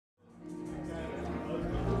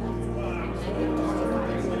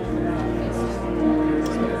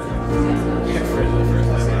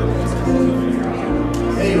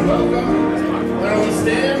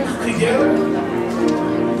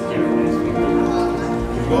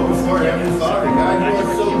Go before Heavenly Father. God, you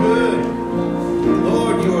are so good.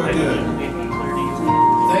 Lord, you are good.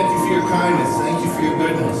 Thank you for your kindness. Thank you for your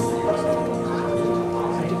goodness.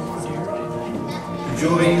 The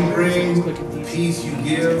joy you bring, the peace you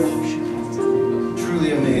give.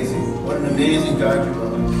 Truly amazing. What an amazing God you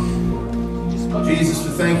are. Jesus,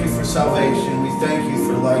 we thank you for salvation. We thank you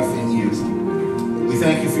for life in you. We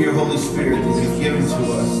thank you for your Holy Spirit that you've given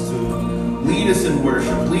to us to lead us in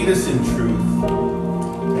worship, lead us in truth,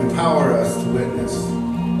 empower us to witness.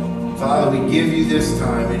 Father, we give you this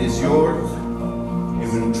time. It is yours.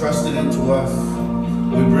 You've entrusted it to us.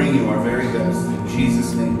 We bring you our very best. In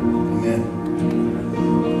Jesus' name, amen.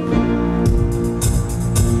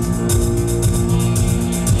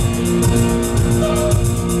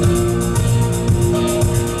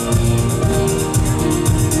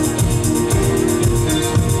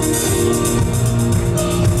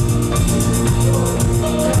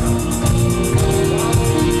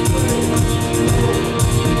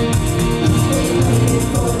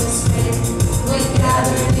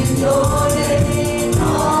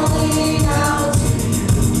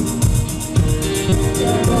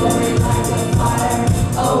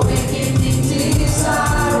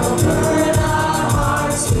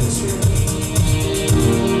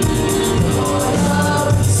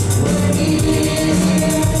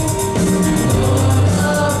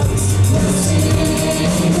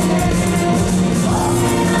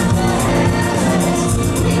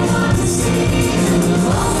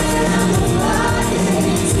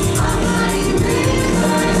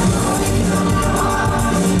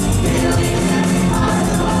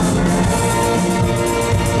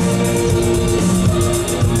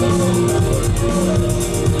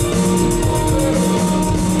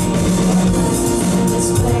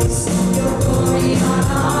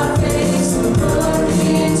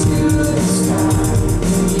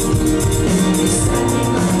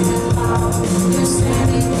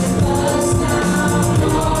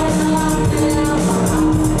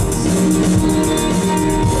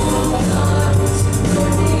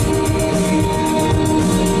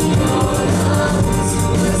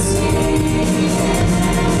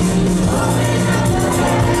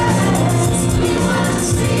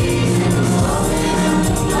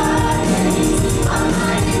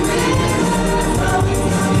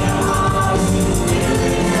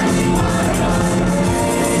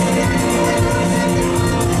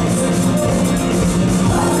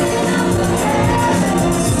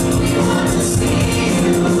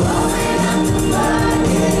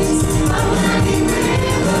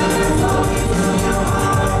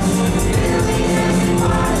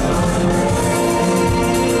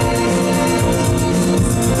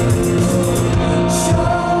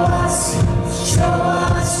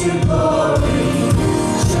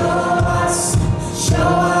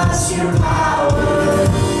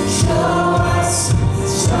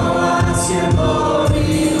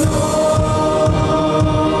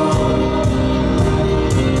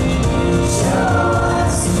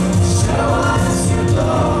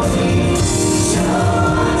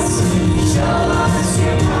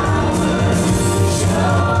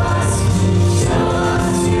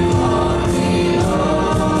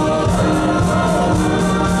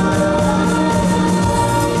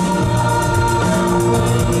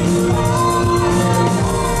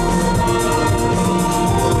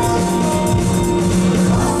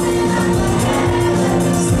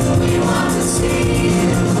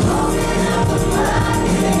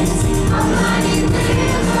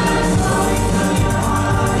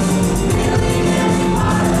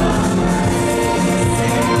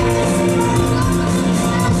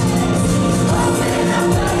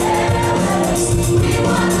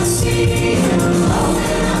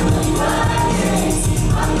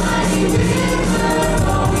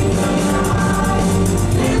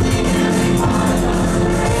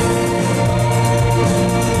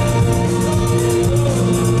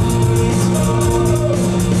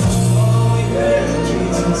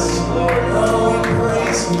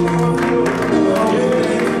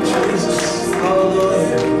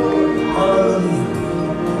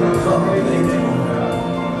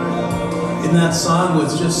 In that song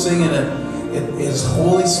was just singing His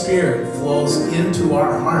Holy Spirit flows into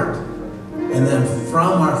our heart, and then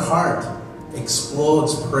from our heart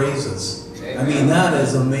explodes praises. I mean, that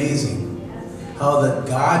is amazing. How that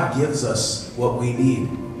God gives us what we need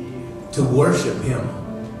to worship Him.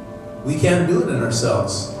 We can't do it in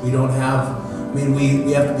ourselves. We don't have, I mean,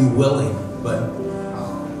 we have to be willing, but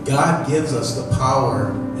God gives us the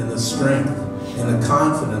power and the strength and the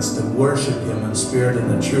confidence to worship Him in spirit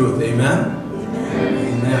and in truth. Amen?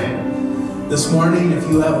 Amen. This morning, if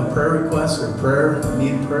you have a prayer request or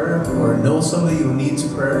need prayer, or know somebody who needs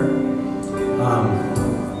prayer,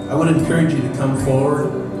 I would encourage you to come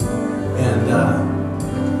forward. And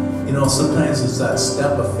sometimes it's that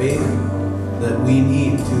step of faith that we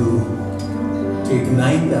need to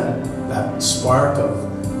ignite that spark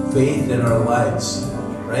of faith in our lives,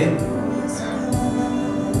 right?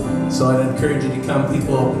 So I'd encourage you to come.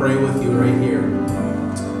 People will pray with you right here.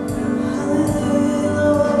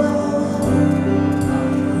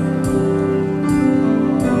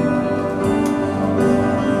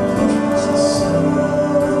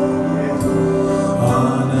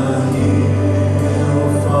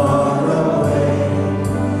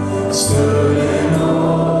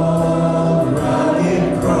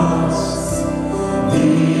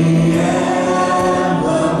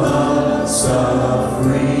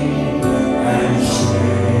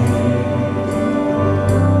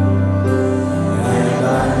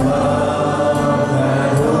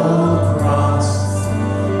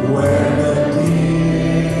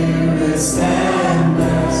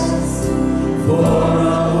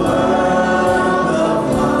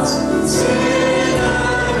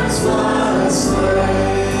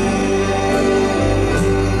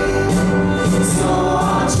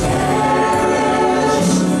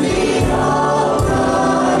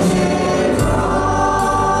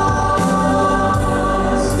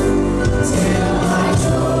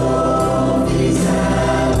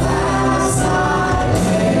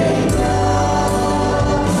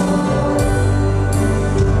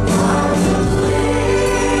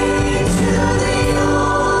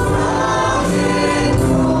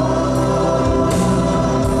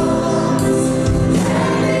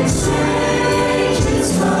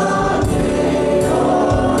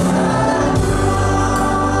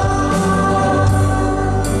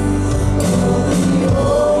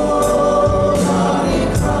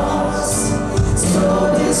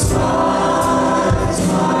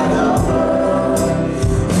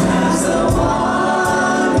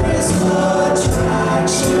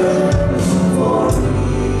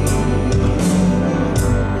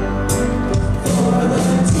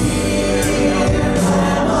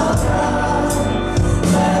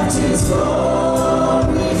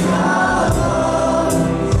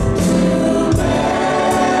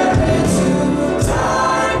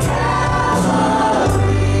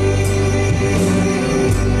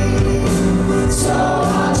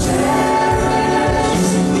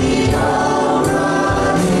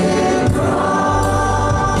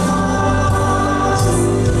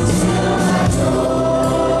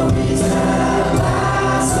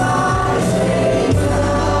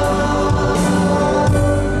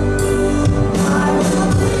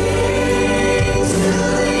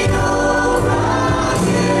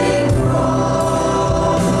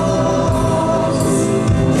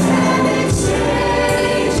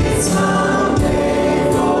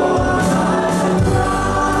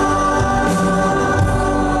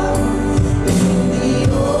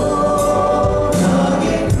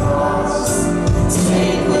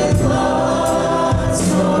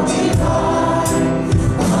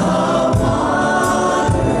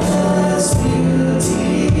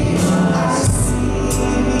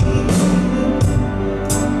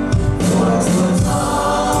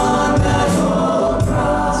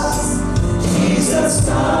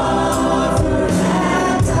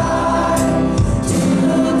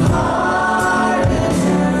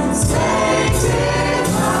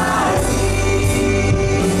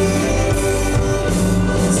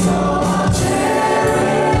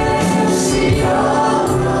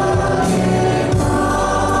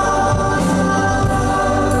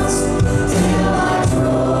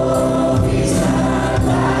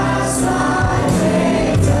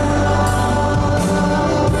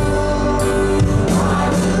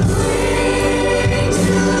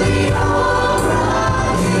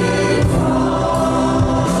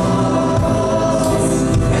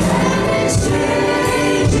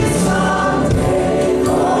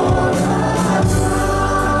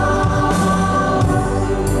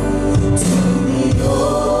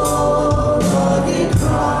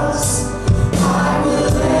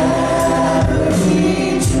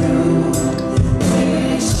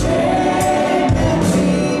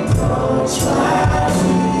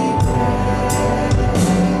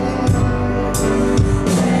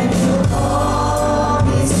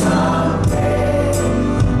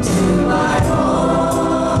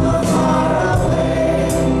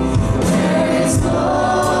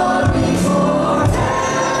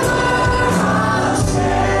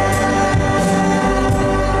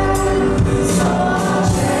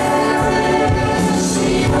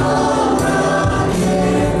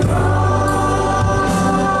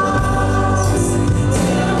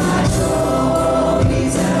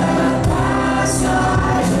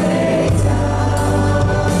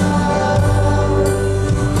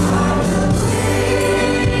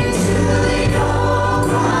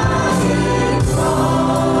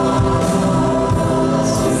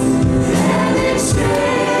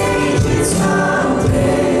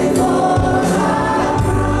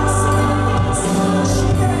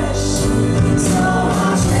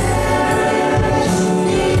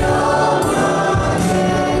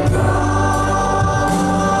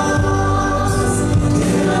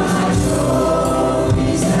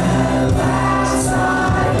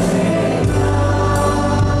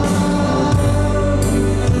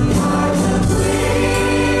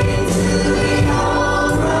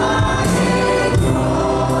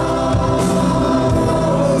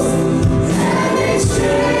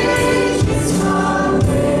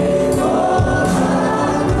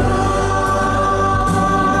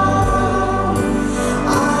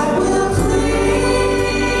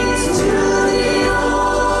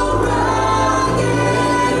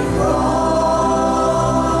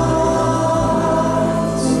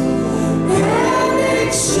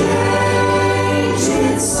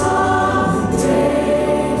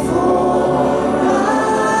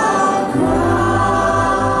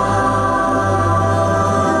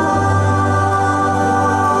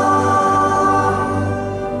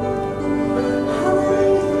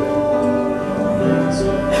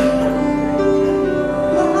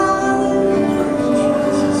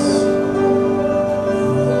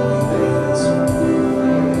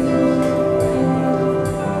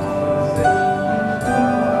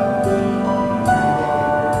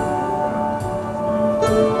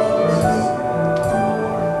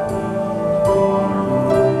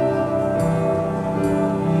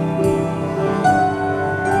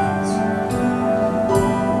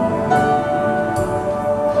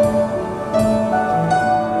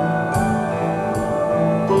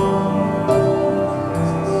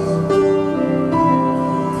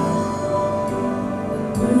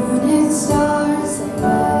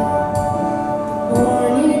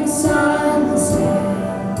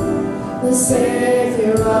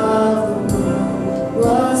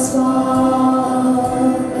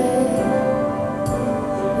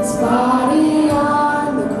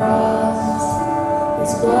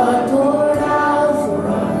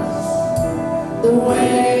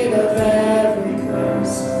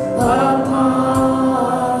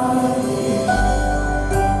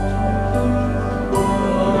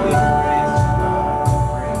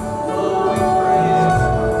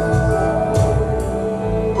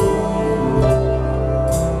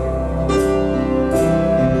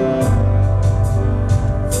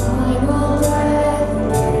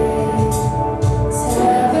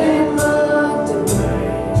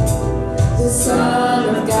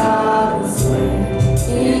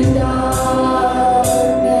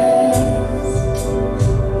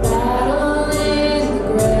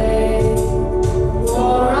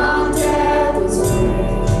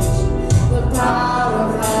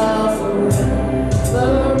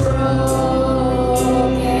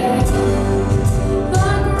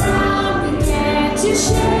 We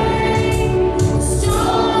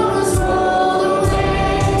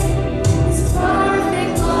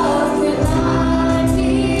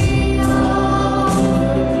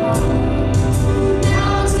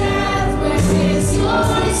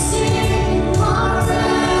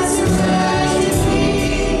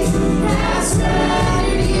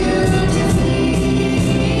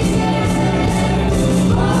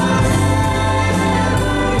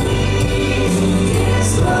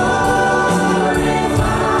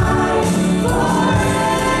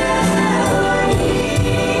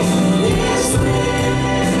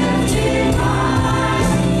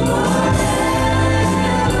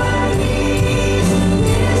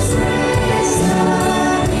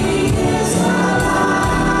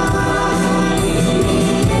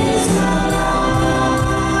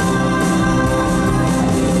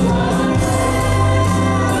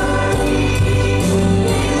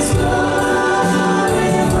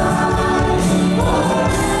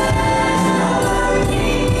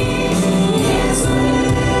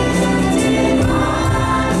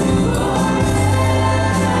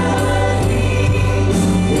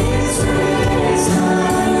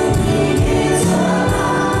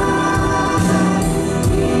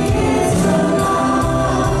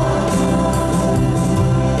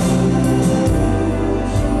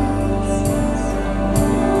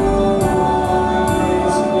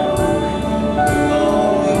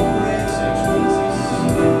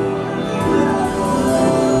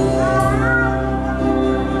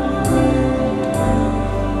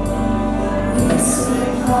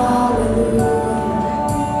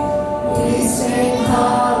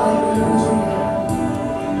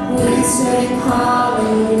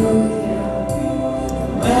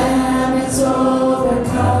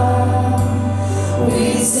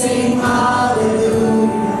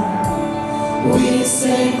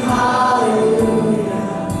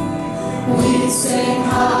sing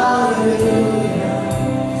hallelujah.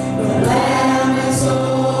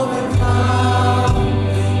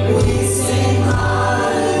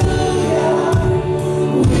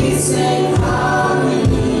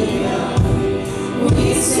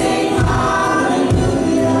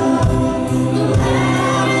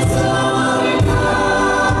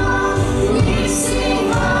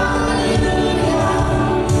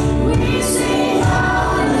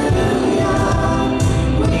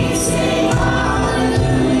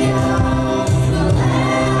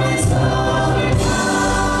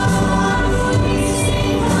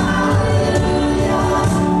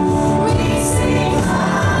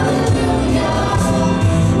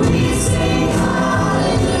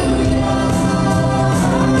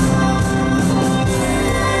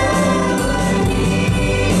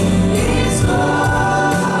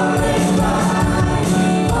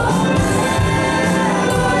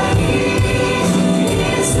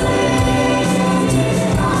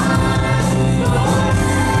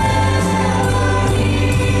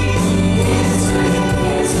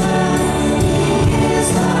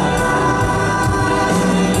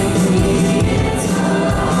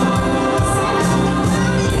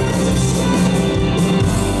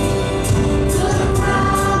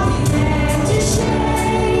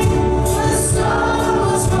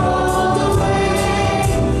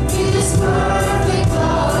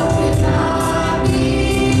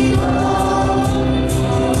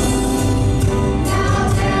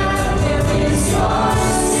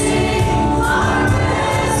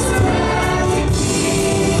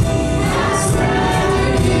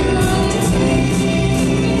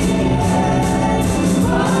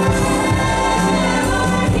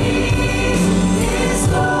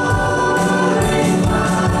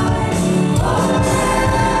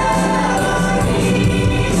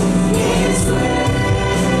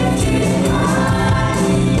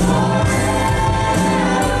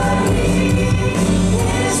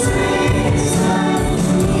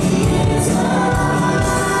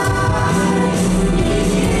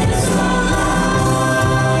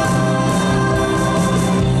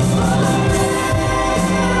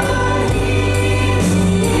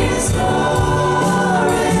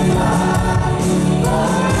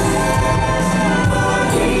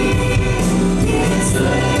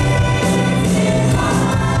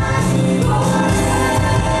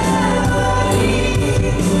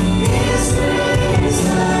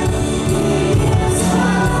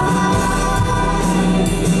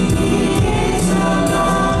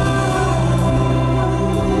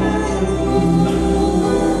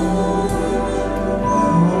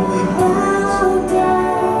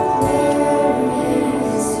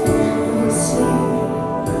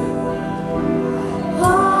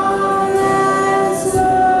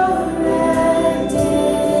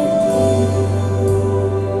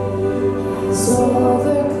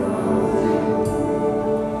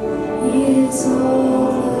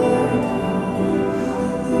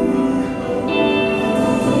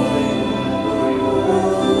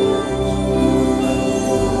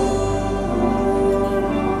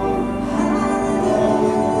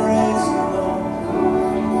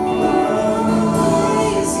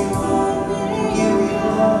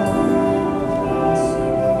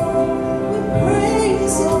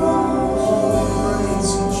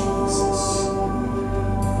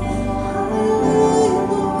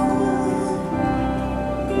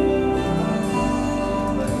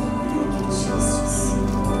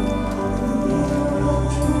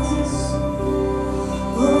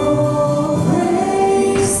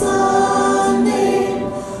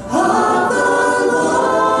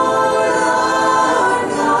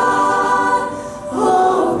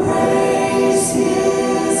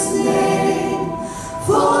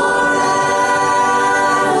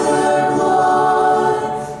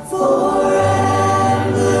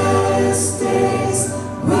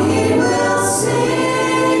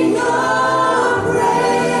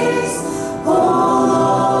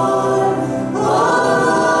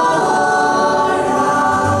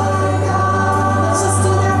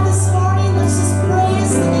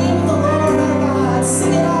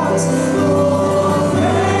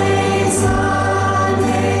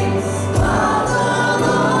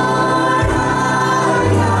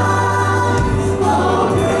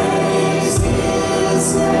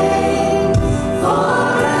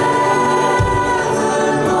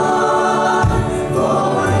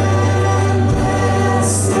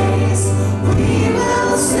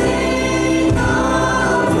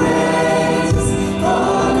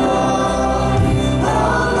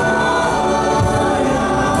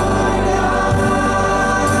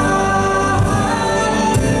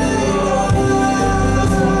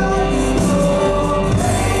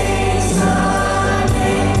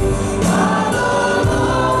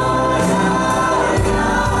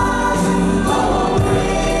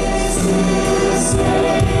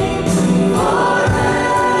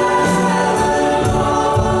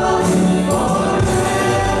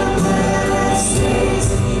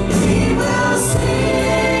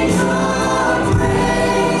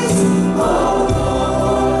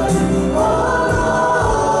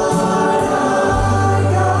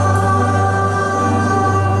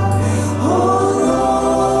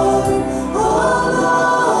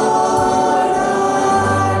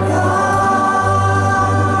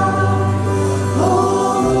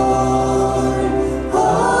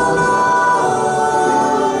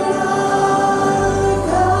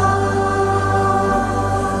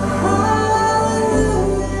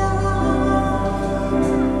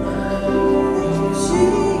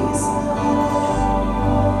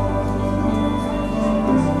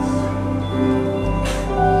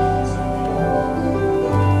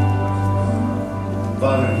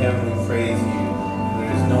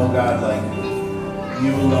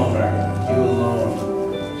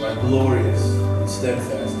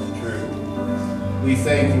 steadfast and true. We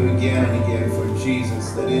thank you again and again for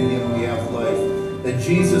Jesus, that in him we have life, that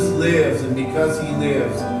Jesus lives, and because he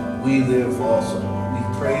lives, we live also.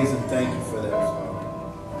 We praise and thank you for that,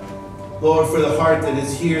 Father. Lord, for the heart that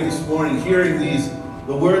is here this morning, hearing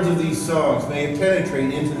the words of these songs, may it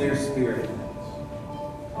penetrate into their spirit.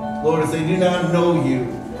 Lord, if they do not know you,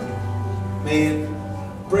 may it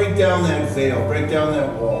break down that veil, break down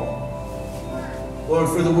that wall. Lord,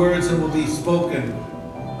 for the words that will be spoken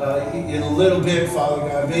in a little bit, Father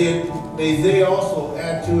God, may they also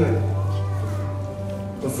add to it.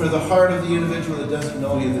 But for the heart of the individual that doesn't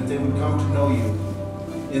know you, that they would come to know you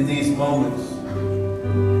in these moments,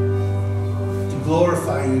 to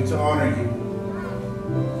glorify you, to honor you,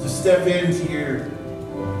 to step into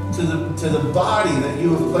to the body that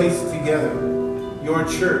you have placed together, your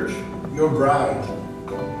church, your bride,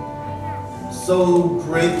 so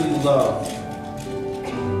greatly loved.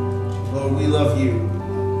 Lord, we love you.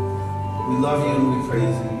 We love you and we praise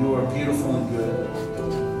you. You are beautiful and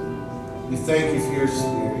good. We thank you for your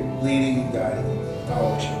spirit, leading and guiding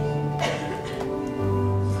us.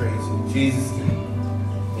 Praise you. In Jesus' name,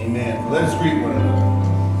 amen. Let us greet one another.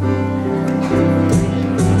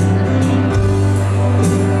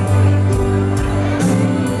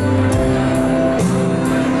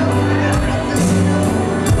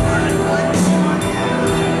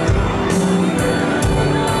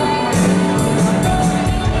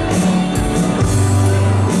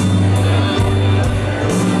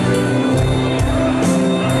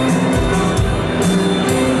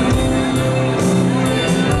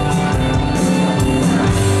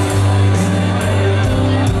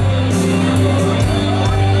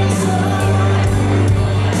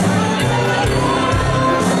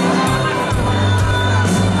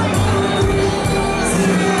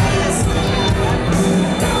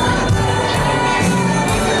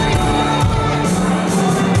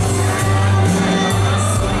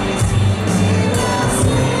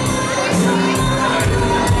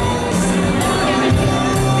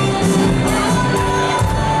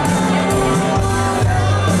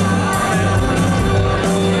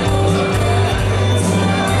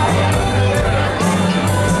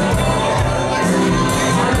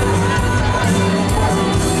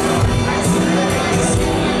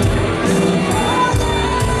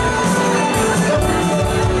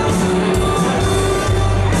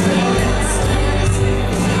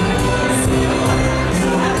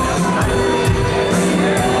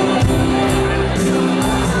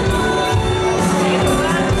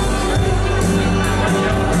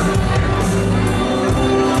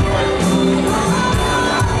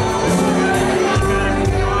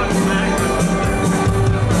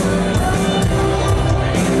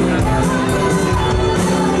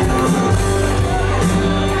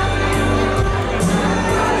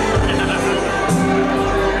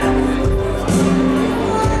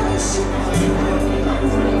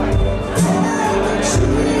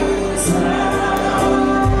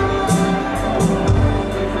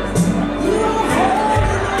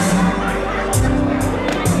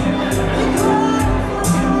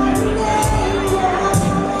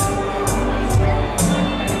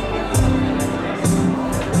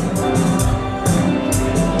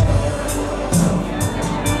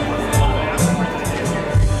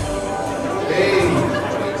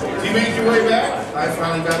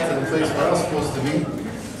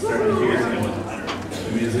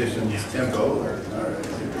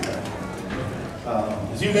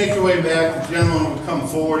 As you make your way back, the gentleman will come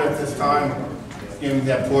forward at this time, giving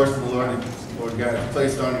that portion the Lord God has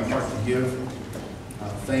placed on your heart to give.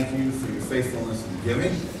 Thank you for your faithfulness in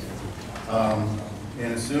giving.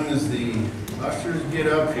 And as soon as the ushers get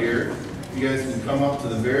up here, you guys can come up to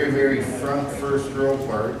the very, very front first row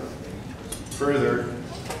part. Further.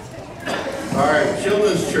 All right,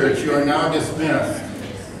 Children's Church, you are now dismissed.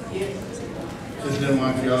 Just didn't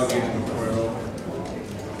want you all to get in the portal.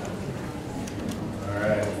 All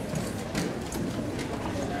right.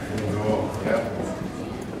 Here we go. Yep.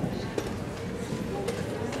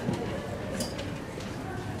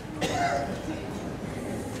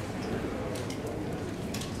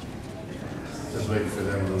 Just waiting for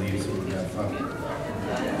them to leave so we can have fun.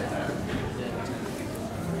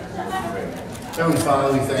 Heavenly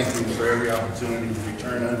Father, we thank you for every opportunity to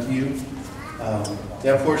return unto you.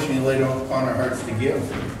 That portion you laid upon our hearts to give.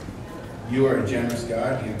 You are a generous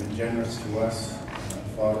God. You've been generous to us,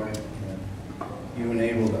 Father. You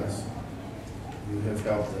enabled us. You have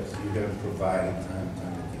helped us. You have provided time and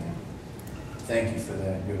time again. Thank you for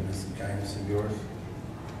that goodness and kindness of yours.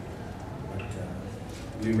 But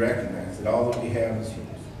we recognize that all that we have is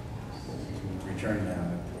yours. We return now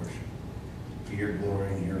that portion to your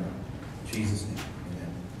glory and your honor. In Jesus' name.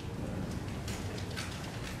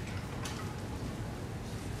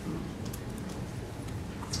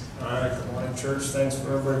 church. Thanks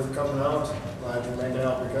for everybody for coming out. Glad you're making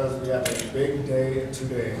out because we have a big day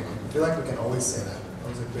today. I feel like we can always say that. It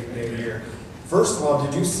was a big day here. First of all,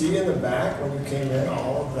 did you see in the back when you came in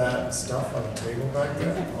all of that stuff on the table back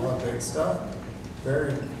there? All that big stuff?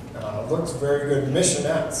 Looks very good.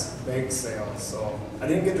 Missionettes bake sale. So I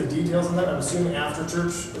didn't get the details on that. I'm assuming after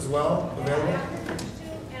church as well available. Yeah, after church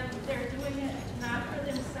too, and they're doing it not for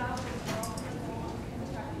themselves, but all for the whole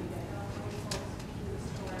Kentucky.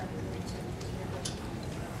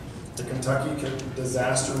 The Kentucky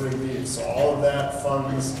Disaster Relief. So all of that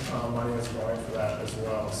funds, money is going for that as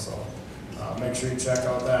well. So make sure you check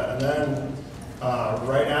out that. And then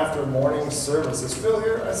right after morning service, is Phil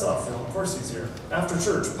here? I saw Phil. Of course he's here. After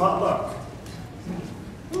church, potluck.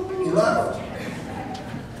 He left.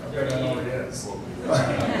 I bet I know where he is.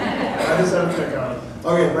 I just had to pick on him.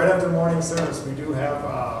 Okay, right after morning service, we do have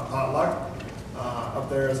potluck up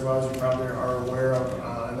there as well, as you probably are aware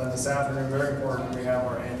of. And then this afternoon, very important, we have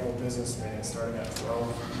our annual business meeting starting at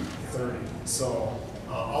 12:30. So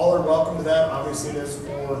all are welcome to that. Obviously, it is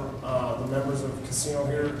for the members of the casino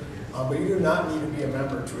here. But you do not need to be a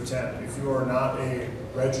member to attend. If you are not a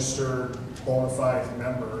registered bona fide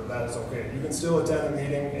member, that is okay. You can still attend the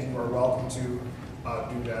meeting and you are welcome to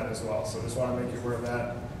do that as well. So just want to make you aware of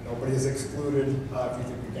that. Nobody is excluded if you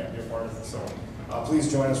think you can't be a part of it. So please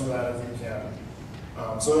join us for that if you can.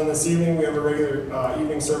 So then this evening we have a regular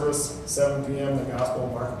evening service, 7 p.m. The Gospel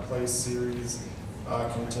Marketplace series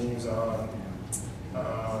continues on.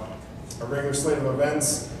 A regular slate of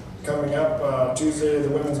events. Coming up Tuesday, the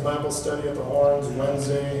Women's Bible Study at the Horns.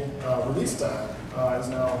 Wednesday, release time is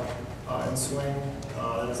now in swing.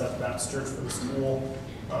 That is at Baptist Church for the school.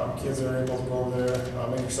 Kids are able to go over there,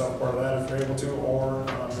 make yourself part of that if you're able to, or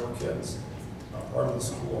your kids part of the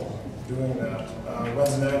school doing that.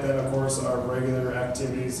 Wednesday night, then, of course, our regular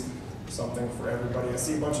activities, something for everybody. I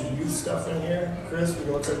see a bunch of youth stuff in here. Chris, it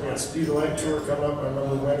looks like we got a Speed the Light Tour coming up. I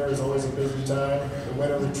remember winter is always a busy time. The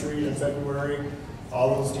winter retreat in February.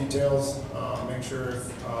 All those details, make sure if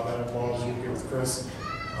that involves you, get with Chris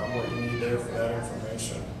what you need there for that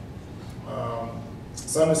information.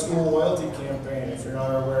 Sunday School Loyalty Campaign, if you're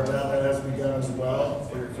not aware of that, that has begun as well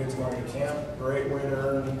for your kids going to camp. Great way to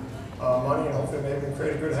earn money and hopefully maybe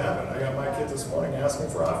create a good habit. I got my kids this morning asking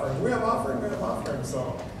for offerings. We have offerings, we have offerings.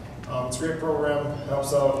 So it's a great program,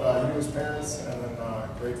 helps out you as parents, and then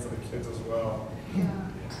great for the kids as well.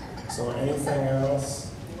 So anything else?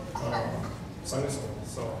 Sunday school.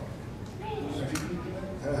 So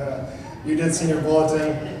you did see your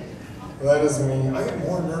bulletin. That is me. I get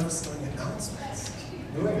more nervous doing announcements.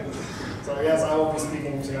 So yes, I will be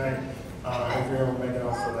speaking tonight if you're able to make it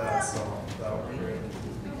out for that. So that would be great.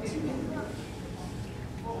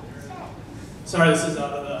 Sorry, this is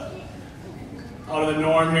out of the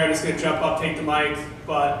norm here. I'm just gonna jump up, take the mic,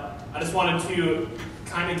 but I just wanted to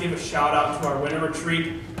kind of give a shout out to our winter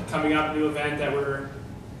retreat coming up, new event that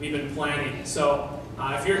we've been planning. So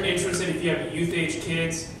if you're interested, if you have youth age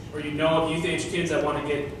kids or you know of youth age kids that want to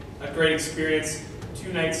get a great experience,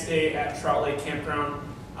 2-night stay at Trout Lake Campground.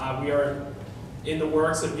 We are in the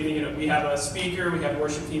works of getting it. We have a speaker, we have a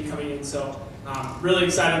worship team coming in, so really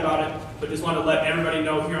excited about it. But just want to let everybody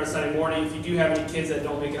know here on Sunday morning, if you do have any kids that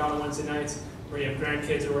don't make it out on Wednesday nights, or you have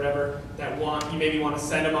grandkids or whatever that you maybe want to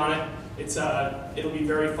send them on it. It'll be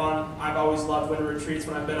very fun. I've always loved winter retreats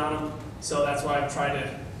when I've been on them, so that's why I've tried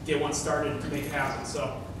to get one started to make it happen.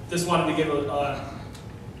 So just wanted to give a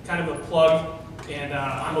kind of a plug, and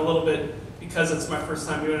I'm a little bit, because it's my first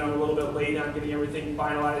time doing it, I'm a little bit late on getting everything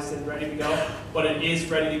finalized and ready to go, but it is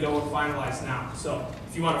ready to go and finalized now. So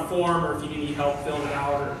if you want a form or if you need any help filling it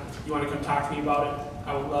out or you want to come talk to me about it,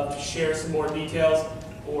 I would love to share some more details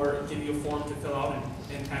or give you a form to fill out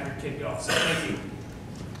and have your kid go. So thank you.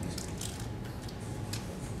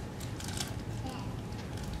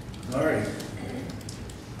 All right.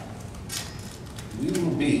 We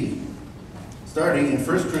will be starting in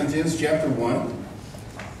 1 Corinthians chapter 1.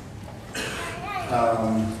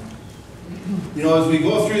 As we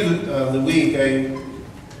go through the week,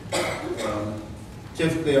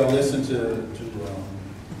 typically I'll listen to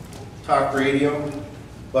talk radio,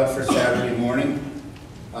 but for Saturday morning,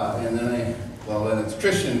 and then then it's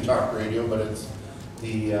Christian talk radio, but it's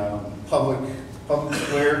the public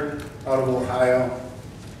square out of Ohio,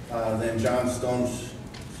 then John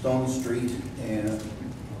Stone Street and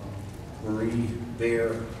Marie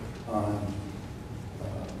Bear on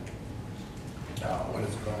what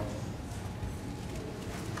is it called?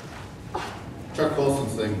 Chuck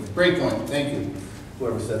Colson's thing. Breakpoint, thank you,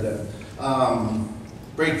 whoever said that.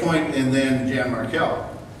 Breakpoint and then Jan Markell.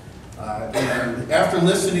 And after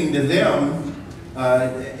listening to them,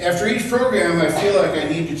 After each program, I feel like I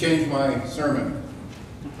need to change my sermon.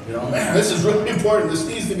 You know, man, this is really important. This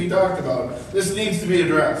needs to be talked about. This needs to be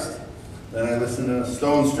addressed. Then I listen to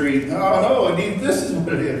Stone Street. Oh, no, this is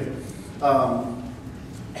what it is.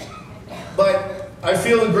 But I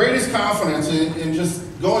feel the greatest confidence in just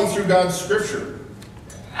going through God's Scripture.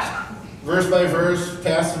 Verse by verse,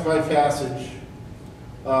 passage by passage.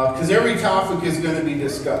 Because every topic is going to be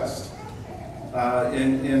discussed.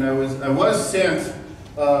 And I was sent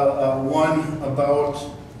one about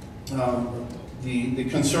the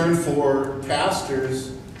concern for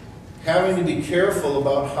pastors having to be careful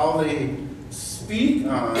about how they speak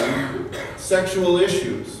on sexual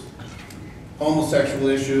issues, homosexual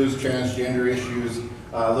issues, transgender issues,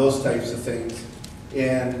 those types of things.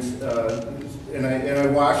 And I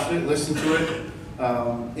watched it, listened to it,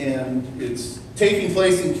 and it's taking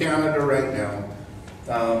place in Canada right now.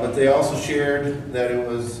 But they also shared that it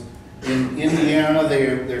was in Indiana.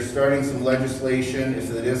 They're starting some legislation, if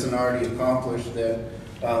it isn't already accomplished, that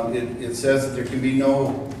it says that there can be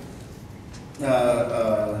no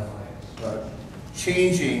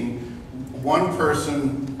changing one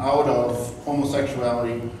person out of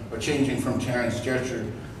homosexuality or changing from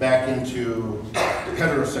transgender back into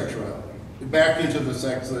heterosexuality, back into the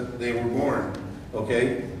sex that they were born,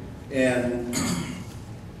 okay? And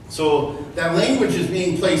so that language is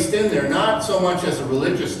being placed in there, not so much as a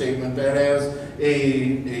religious statement, but as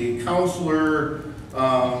a counselor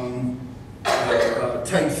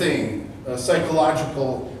type thing, a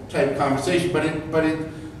psychological type conversation.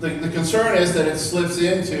 The concern is that it slips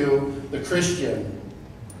into the Christian.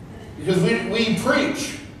 Because we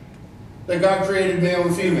preach that God created male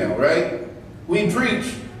and female, right? We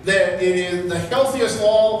preach that it is the healthiest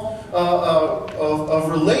law of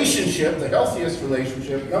relationship, the healthiest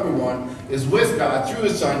relationship, number one, is with God through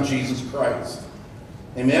His Son, Jesus Christ.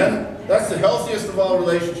 Amen? That's the healthiest of all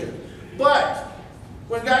relationships. But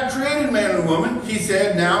when God created man and woman, He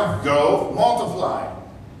said, now go multiply.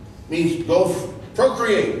 Means go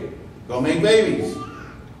procreate. Go make babies.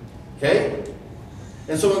 Okay?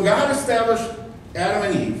 And so when God established Adam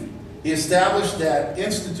and Eve, He established that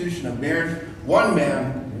institution of marriage, one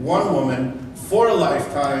man, one woman, for a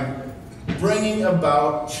lifetime, bringing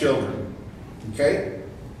about children. Okay?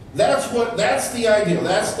 That's the ideal.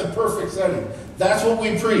 That's the perfect setting. That's what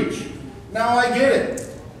we preach. Now I get it.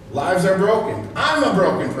 Lives are broken. I'm a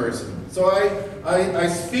broken person. So I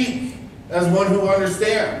speak as one who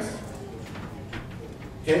understands.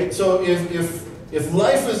 Okay? So if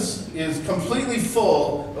life is completely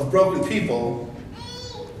full of broken people,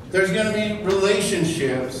 there's going to be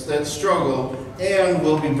relationships that struggle and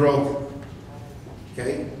will be broken.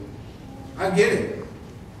 Okay? I get it.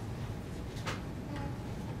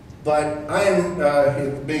 But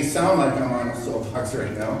it may sound like I'm on a soapbox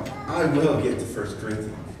right now. I will get to 1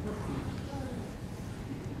 Corinthians.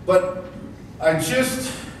 But I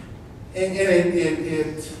just, and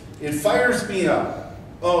it fires me up.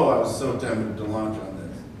 Oh, I was so tempted to launch on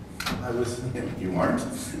this. I was, you weren't.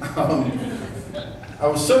 I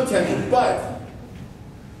was so tempted, but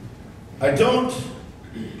I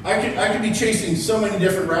could be chasing so many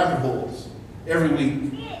different rabbit holes every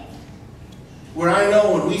week. Where I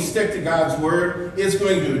know when we stick to God's Word, it's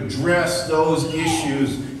going to address those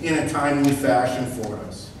issues in a timely fashion for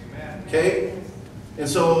us. Okay? And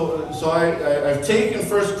so I've taken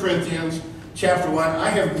 1 Corinthians chapter 1. I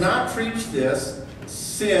have not preached this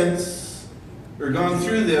gone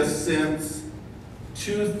through this since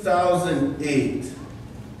 2008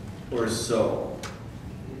 or so.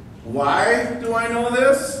 Why do I know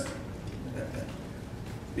this?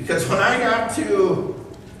 Because when I got to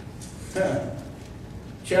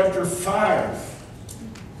chapter 5,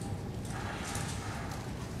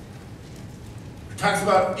 it talks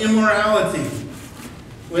about immorality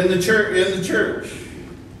in the church.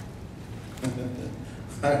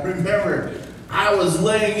 I remember I was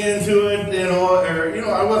laying into it,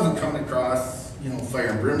 I wasn't coming across, fire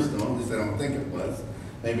and brimstone. At least I don't think it was.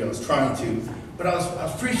 Maybe I was trying to, but I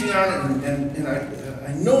was preaching on it, and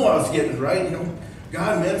I know I was getting it right.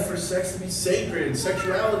 God meant for sex to be sacred,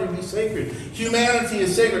 sexuality to be sacred, humanity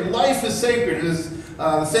is sacred, life is sacred. It is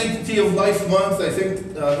the Sanctity of Life month. I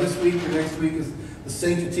think this week or next week is the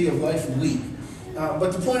Sanctity of Life week.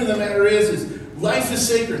 But the point of the matter is life is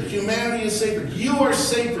sacred, humanity is sacred. You are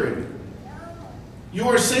sacred. You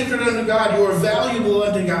are sacred unto God. You are valuable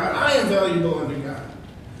unto God. I am valuable unto God.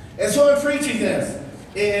 And so I'm preaching this.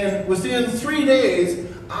 And within 3 days,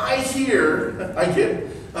 I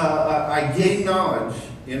gain knowledge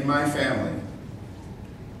in my family,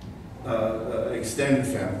 extended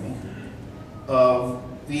family, of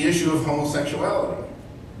the issue of homosexuality.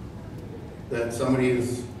 that somebody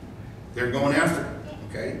is, they're going after,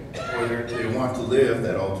 okay? Or they want to live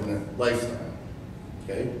that alternate lifestyle,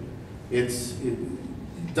 okay? It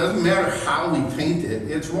doesn't matter how we paint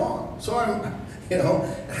it, it's wrong. So I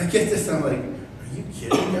get this, I'm like, are you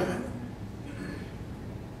kidding, God?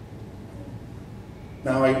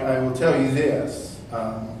 Now, I will tell you this,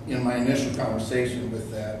 in my initial conversation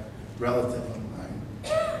with that relative of mine,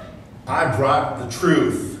 I brought the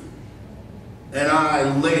truth, and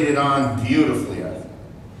I laid it on beautifully, I think.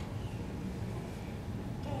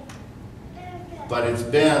 But it's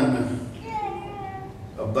been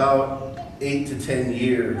about 8 to 10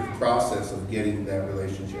 year process of getting that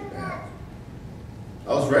relationship back.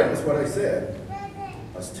 I was right with what I said.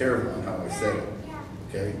 I was terrible on how I said it,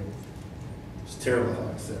 okay? It's terrible how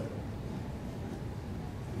I said it.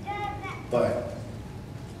 But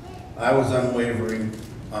I was unwavering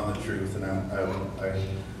on the truth, and I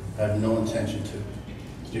have no intention to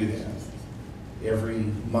do that. Every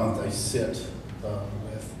month I sit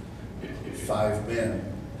with 5 men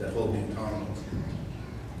that hold me accountable.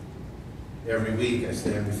 Every week I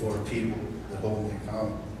stand before people that hold me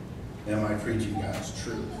accountable. Am I preaching God's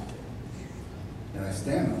truth? And I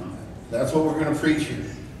stand on that. That's what we're going to preach here.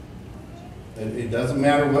 It doesn't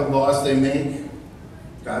matter what laws they make.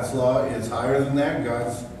 God's law is higher than that.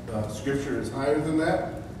 God's scripture is higher than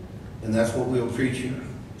that. And that's what we'll preach here.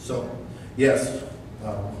 So, yes,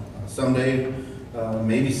 someday,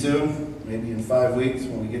 maybe soon, maybe in 5 weeks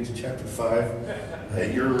when we get to chapter 5,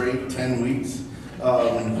 at your rate, 10 weeks.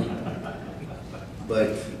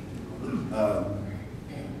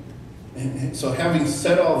 And so having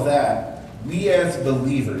said all that, we as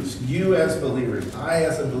believers, you as believers, I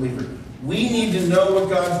as a believer, we need to know what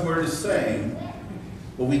God's word is saying,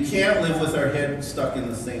 but we can't live with our head stuck in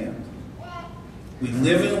the sand. We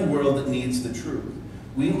live in a world that needs the truth.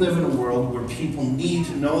 We live in a world where people need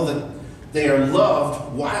to know that they are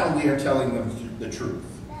loved while we are telling them the truth.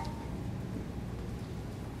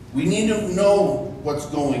 We need to know what's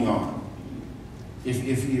going on.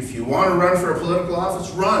 If you want to run for a political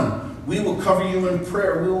office, run. We will cover you in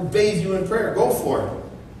prayer. We will bathe you in prayer. Go for it.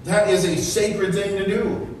 That is a sacred thing to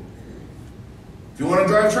do. If you want to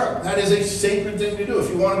drive a truck, that is a sacred thing to do. If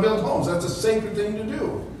you want to build homes, that's a sacred thing to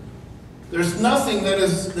do. There's nothing that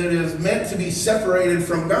is meant to be separated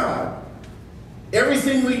from God.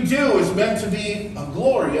 Everything we do is meant to be a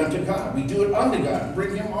glory unto God. We do it unto God and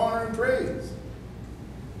bring Him honor and praise.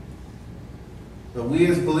 But we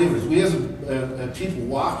as believers, we as people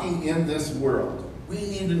walking in this world, we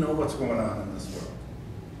need to know what's going on in this world.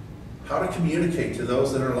 How to communicate to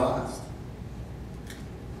those that are lost.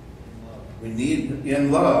 We need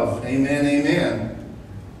in love, amen, amen.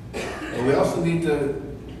 But we also need to,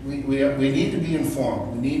 we need to be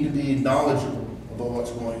informed. We need to be knowledgeable about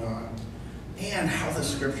what's going on and how the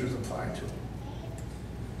scriptures apply to it.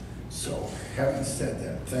 So, having said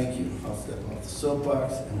that, thank you. I'll step off the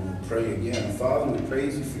soapbox and we'll pray again. Father, we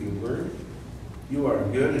praise you for your word. You are a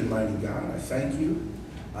good and mighty God. I thank you.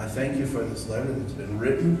 I thank you for this letter that's been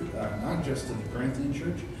written, not just to the Corinthian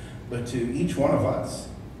church, but to each one of us.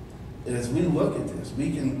 And as we look at this,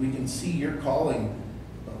 we can see your calling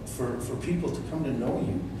for people to come to know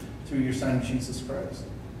you through your Son, Jesus Christ.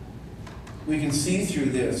 We can see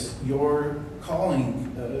through this your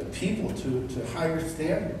calling people to higher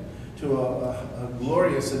standard, to a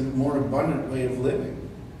glorious and more abundant way of living.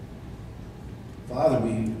 Father,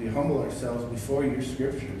 we humble ourselves before your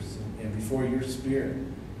scriptures and before your spirit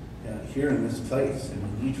here in this place and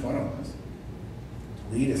in each one of us.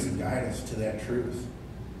 Lead us and guide us to that truth.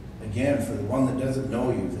 Again, for the one that doesn't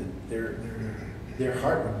know you, that their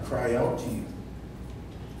heart would cry out to you,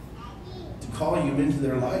 to call you into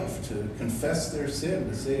their life, to confess their sin,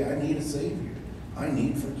 to say, I need a Savior. I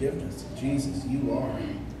need forgiveness. Jesus, you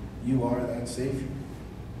are that Savior.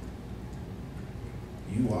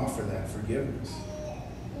 You offer that forgiveness,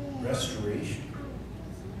 restoration,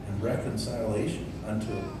 and reconciliation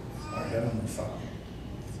unto our Heavenly Father.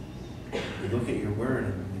 We look at your word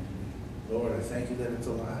and Lord, I thank you that it's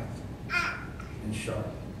alive and sharp.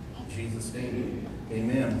 In Jesus' name,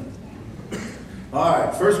 amen. All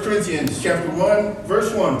right, 1 Corinthians chapter 1,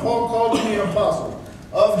 verse 1. Paul called to me an apostle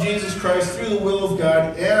of Jesus Christ through the will of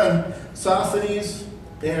God, and Sosthenes,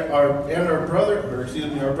 our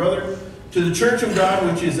brother, to the church of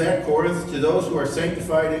God which is at Corinth, to those who are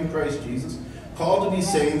sanctified in Christ Jesus, called to be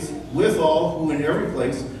saints, with all who in every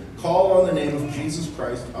place call on the name of Jesus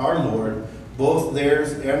Christ, our Lord, both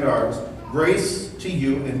theirs and ours. Grace to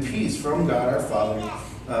you and peace from God our Father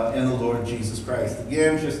and the Lord Jesus Christ.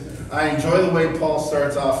 Again, I enjoy the way Paul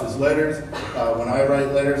starts off his letters. When I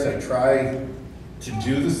write letters, I try to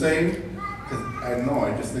do the same. I don't know,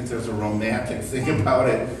 I just think there's a romantic thing about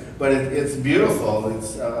it. But it's beautiful.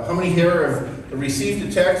 It's how many here have received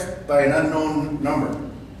a text by an unknown number?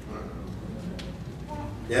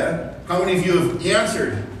 Yeah? How many of you have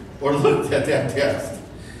answered or looked at that text?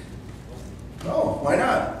 No, why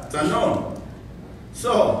not? It's unknown.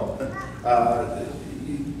 So,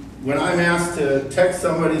 when I'm asked to text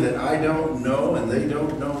somebody that I don't know and they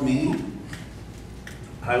don't know me,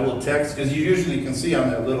 I will text, because you usually can see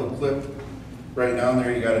on that little clip right down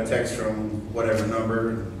there, you got a text from whatever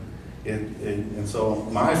number. And so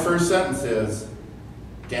my first sentence is,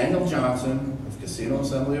 Daniel Johnson of Casino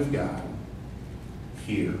Assembly of God,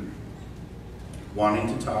 here, wanting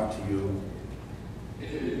to talk to you.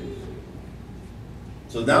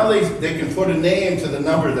 So now they can put a name to the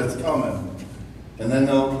number that's coming. And then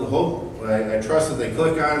I trust that they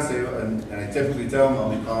click on it, and I typically tell them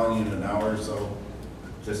I'll be calling you in an hour or so.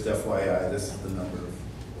 Just FYI, this is the number of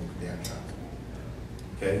Dan Johnson.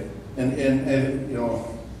 Okay? And you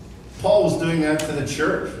know, Paul was doing that to the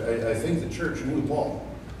church. I think the church knew Paul.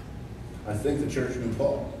 I think the church knew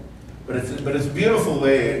Paul. But it's a beautiful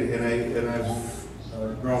way, and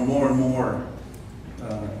I've grown more and more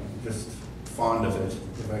just fond of it,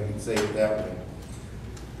 if I can say it that way.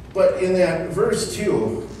 But in that verse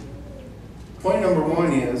 2, point number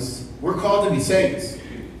 1 is, we're called to be saints.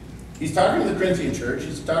 He's talking to the Corinthian church,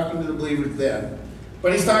 he's talking to the believers then,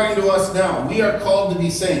 but he's talking to us now. We are called to be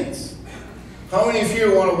saints. How many of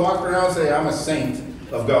you want to walk around and say, I'm a saint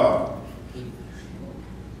of God?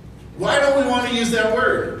 Why don't we want to use that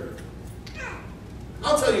word?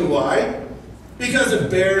 I'll tell you why. Because it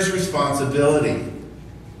bears responsibility.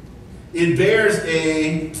 It bears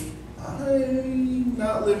I'm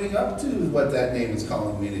not living up to what that name is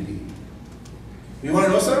calling me to be. You want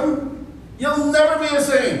to know something? You'll never be a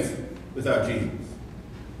saint without Jesus.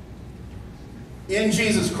 In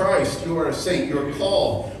Jesus Christ, you are a saint. You are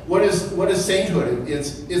called. What is sainthood?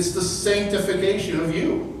 It's the sanctification of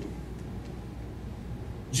you.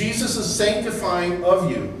 Jesus is sanctifying of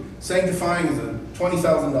you. Sanctifying is a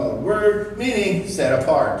 $20,000 word, meaning set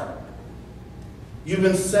apart. You've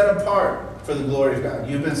been set apart for the glory of God.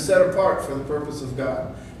 You've been set apart for the purpose of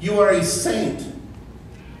God. You are a saint.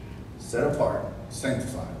 Set apart,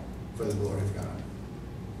 sanctified for the glory of God.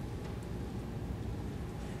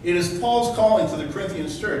 It is Paul's calling to the Corinthian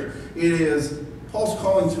church. It is Paul's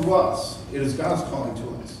calling to us. It is God's calling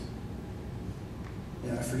to us.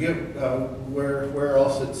 And I forget where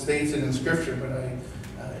else it states it in Scripture, but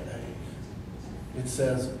it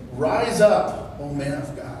says, "Rise up, O man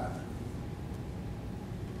of God."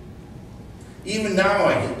 Even now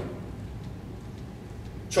I get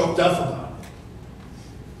choked up about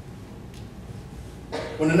it.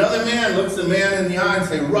 When another man looks a man in the eye and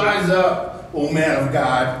say, "Rise up, O man of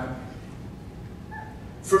God,"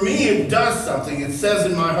 for me it does something. It says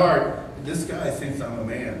in my heart, this guy thinks I'm a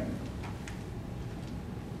man.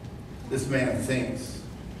 This man thinks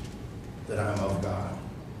that I'm of God.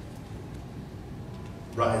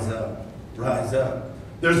 Rise up. Rise up.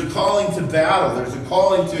 There's a calling to battle. There's a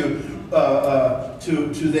calling to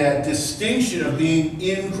that distinction of being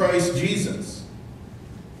in Christ Jesus.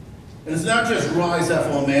 And it's not just rise up,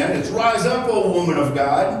 O man. It's rise up, O woman of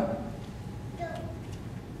God.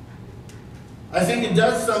 I think it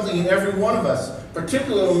does something in every one of us,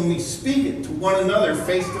 particularly when we speak it to one another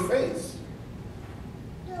face to face.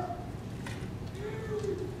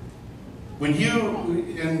 When you,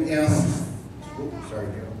 sorry,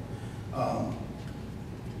 Joe.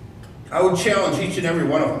 I would challenge each and every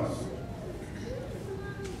one of us.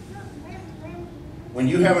 When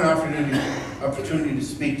you have an opportunity to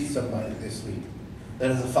speak to somebody this week that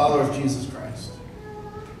is a follower of Jesus Christ,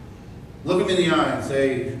 look me in the eye and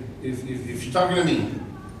say, if you're talking to me,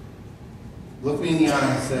 look me in the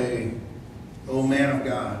eye and say, "Oh man of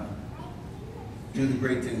God, do the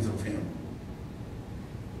great things of Him."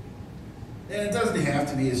 And it doesn't have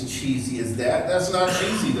to be as cheesy as that. That's not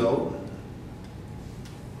cheesy though.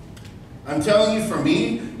 I'm telling you, for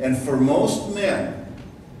me and for most men,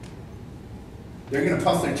 they're going to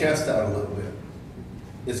puff their chest out a little bit.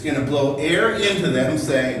 It's going to blow air into them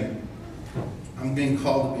saying, "I'm being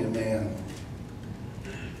called to be a man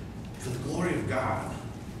for the glory of God."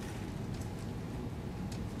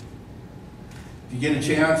 If you get a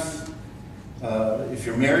chance, if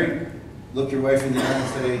you're married, look your wife in the eye and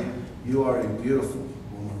say, "You are a beautiful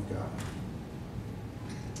woman of God.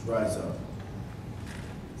 Rise up.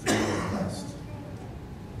 For you are blessed."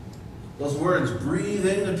 Those words breathe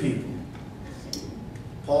into people.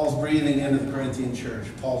 Paul's breathing into the Corinthian church.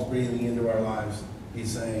 Paul's breathing into our lives.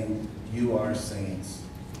 He's saying, "You are saints.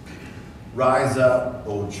 Rise up,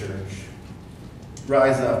 O church.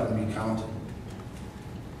 Rise up and be counted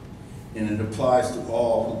And it applies to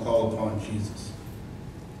all who call upon Jesus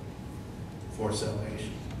for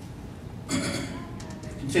salvation.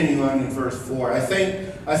 Continue on in verse 4. I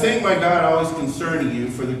thank my God always concerning you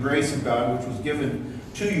for the grace of God which was given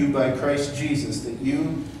to you by Christ Jesus, that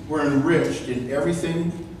you were enriched in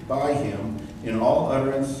everything by him, in all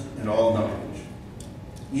utterance and all knowledge,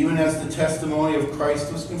 even as the testimony of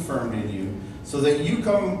Christ was confirmed in you, so that you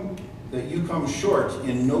come short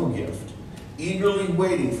in no gift, eagerly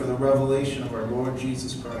waiting for the revelation of our Lord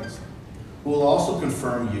Jesus Christ, who will also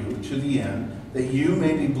confirm you to the end, that you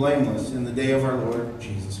may be blameless in the day of our Lord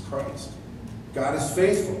Jesus Christ. God is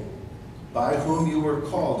faithful, by whom you were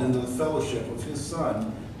called into the fellowship of his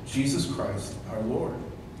Son, Jesus Christ our Lord.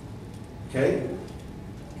 Okay?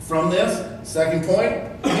 From this, second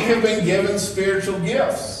point, we have been given spiritual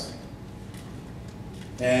gifts.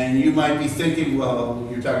 And you might be thinking, well,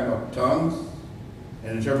 you're talking about tongues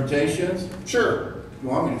and interpretations? Sure. You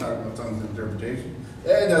want me to talk about tongues and interpretation?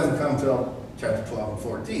 It doesn't come till chapter 12 and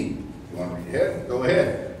 14. If you want to read ahead, go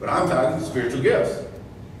ahead. But I'm talking spiritual gifts.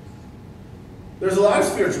 There's a lot of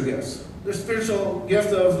spiritual gifts. There's spiritual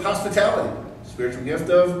gift of hospitality, spiritual gift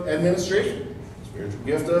of administration, spiritual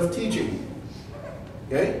gift of teaching.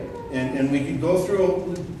 Okay? And we could go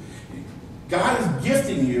through. God is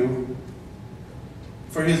gifting you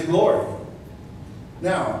for his glory.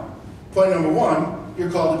 Now, point number one,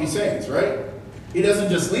 you're called to be saints, right? He doesn't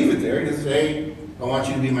just leave it there. He doesn't say, I want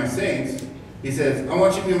you to be my saints. He says, I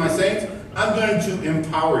want you to be my saints. I'm going to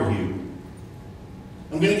empower you.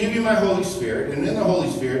 I'm going to give you my Holy Spirit, and in the Holy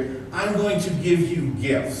Spirit, I'm going to give you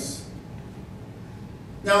gifts.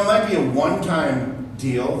 Now, it might be a one-time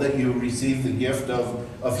deal that you receive the gift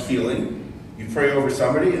of healing. You pray over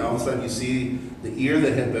somebody, and all of a sudden you see the ear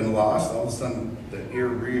that had been lost. All of a sudden, the ear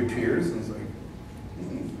reappears, and it's like,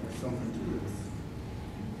 there's something to this.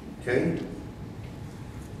 Okay?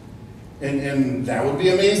 And that would be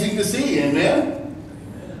amazing to see, amen?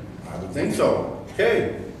 I would think so.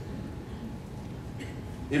 Okay.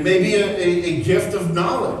 It may be a gift of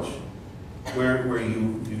knowledge, where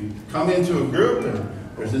you come into a group and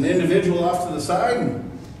there's an individual off to the side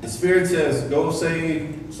and the Spirit says, go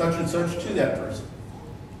say such and such to that person.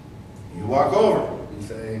 You walk over and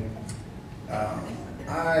say,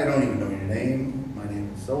 I don't even know your name. My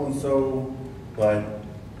name is so-and-so, but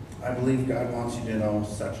I believe God wants you to know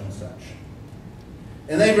such and such.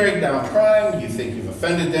 And they break down crying. You think you've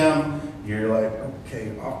offended them. You're like,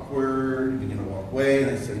 okay, awkward. You're going to walk away.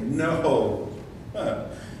 And they say, no.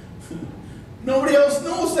 Nobody else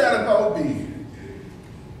knows that about me.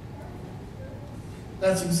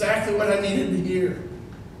 That's exactly what I needed to hear.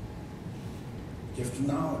 Gift of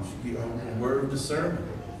knowledge. A word of discernment.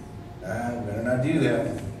 Better not do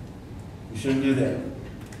that. You shouldn't do that.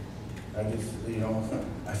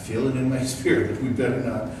 I feel it in my spirit. We better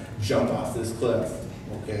not jump off this cliff.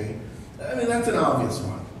 Okay? I mean, that's an obvious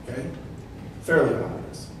one. Okay? Fairly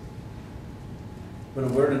obvious. But a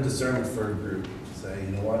word of discernment for a group to say,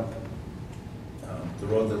 you know what? The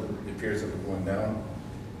road that it appears that we're going down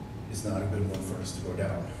is not a good one for us to go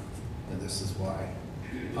down. And this is why.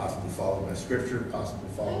 Possibly followed by Scripture, possibly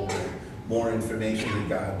followed by more information that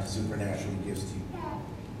God supernaturally gives to you.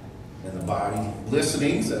 And the body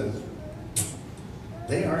listening says,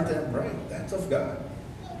 they aren't that bright. That's of God.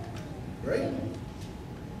 Right?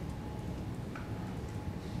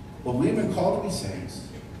 Well, we've been called to be saints.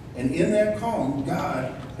 And in that calling,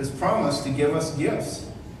 God has promised to give us gifts.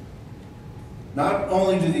 Not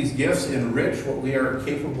only do these gifts enrich what we are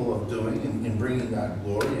capable of doing in bringing God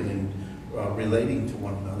glory and in relating to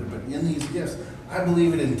one another, but in these gifts, I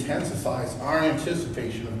believe it intensifies our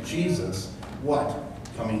anticipation of Jesus, what?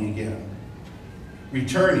 Coming again.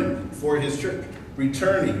 Returning for his church.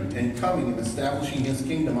 Returning and coming and establishing his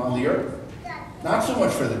kingdom on the earth. Not so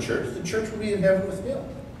much for the church. The church will be in heaven with him.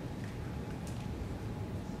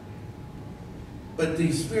 But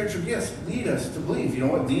these spiritual gifts lead us to believe, you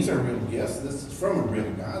know what, these are real gifts. This is from a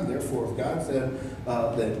real God. Therefore, if God said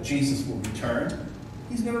that Jesus will return,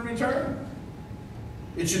 he's going to return.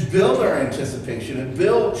 It should build our anticipation.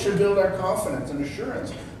 It should build our confidence and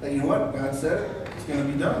assurance that, you know what, God said it, it's going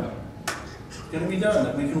to be done. It's going to be done,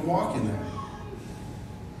 that we can walk in there.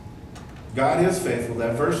 God is faithful.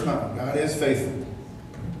 That verse 9, God is faithful,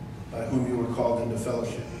 by whom you were called into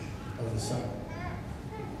fellowship of the Son.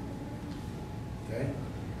 Okay?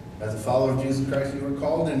 As a follower of Jesus Christ, you were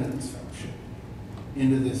called into this fellowship,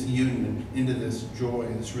 into this union, into this joy,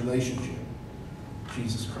 this relationship.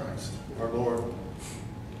 Jesus Christ, our Lord.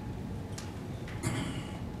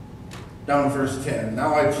 Down in verse 10.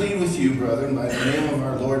 Now I plead with you, brethren, by the name of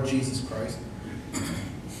our Lord Jesus Christ,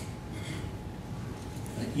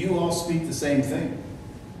 that you all speak the same thing.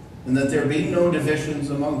 and that there be no divisions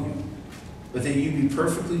among you, but that you be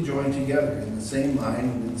perfectly joined together in the same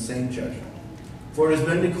mind and in the same judgment. For it has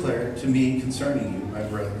been declared to me concerning you, my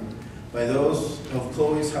brethren, by those of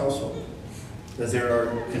Chloe's household, that there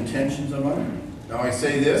are contentions among you. Now I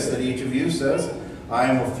say this, that each of you says, I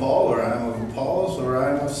am of Paul, or I am of Apollos, or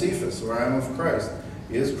I am of Cephas, or I am of Christ.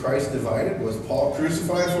 Is Christ divided? Was Paul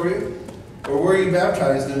crucified for you? Or were you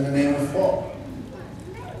baptized in the name of Paul?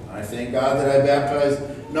 I thank God that I baptized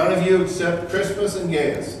none of you except Crispus and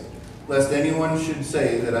Gaius, lest anyone should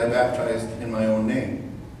say that I baptized in my own name.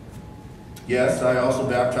 Yes, I also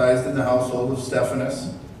baptized in the household of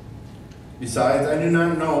Stephanas. Besides, I do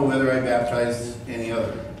not know whether I baptized any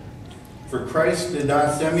other. For Christ did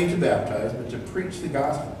not send me to baptize, but to preach the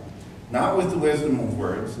gospel, not with the wisdom of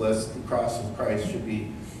words, lest the cross of Christ should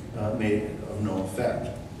be made of no effect.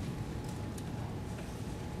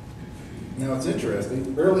 Now it's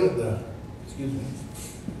interesting, early in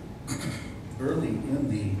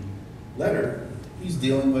the letter, he's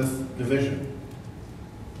dealing with division.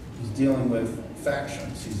 He's dealing with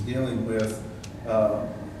factions. He's dealing with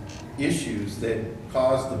issues that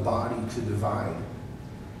cause the body to divide.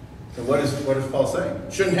 So what is Paul saying?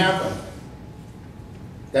 It shouldn't happen.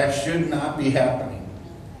 That should not be happening.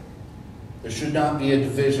 There should not be a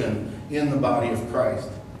division in the body of Christ.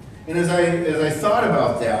 And as I thought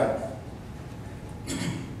about that,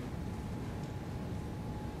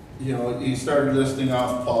 you know, he started listing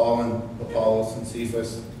off Paul and Apollos and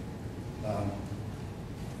Cephas.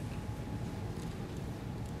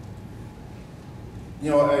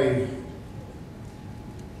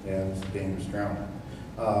 It's a dangerous ground.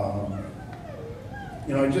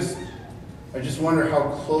 I just wonder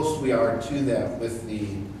how close we are to that with the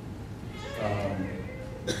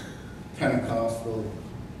Pentecostal,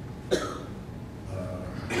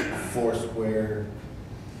 Foursquare,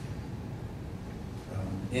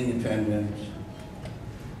 Independent,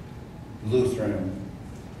 Lutheran,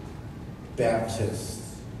 Baptist,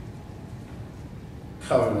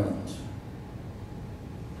 Covenant,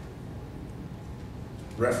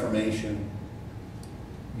 Reformation.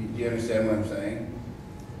 Do you understand what I'm saying?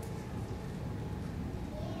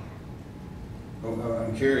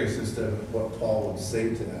 I'm curious as to what Paul would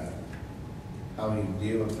say to that, how he would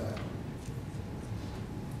deal with that.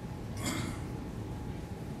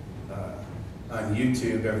 On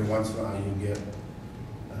YouTube, every once in a while, you get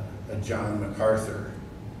a John MacArthur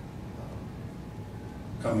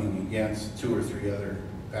coming against 2 or 3 other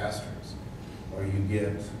pastors, or you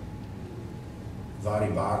get Vadi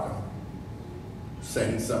Bakum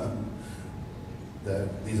saying something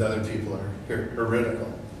that these other people are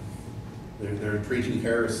heretical. They're preaching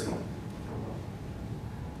heresy.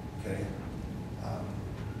 Okay?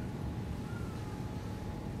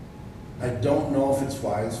 I don't know if it's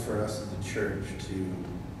wise for us as a church to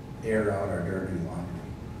air out our dirty laundry.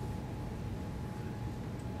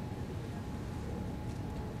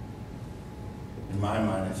 In my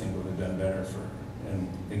mind, I think it would have been better and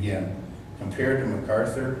again, compared to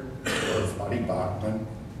MacArthur or Vadi Bachman,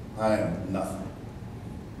 I am nothing.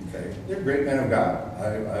 Okay? They're great men of God.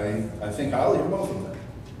 I think highly of both of them.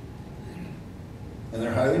 And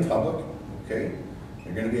they're highly public. Okay?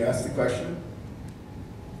 They're going to be asked the question.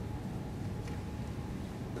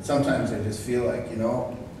 But sometimes I just feel like,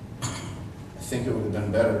 I think it would have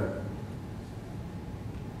been better.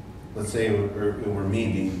 Let's say it were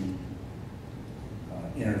me being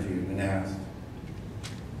interviewed and asked.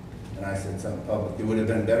 And I said something public. It would have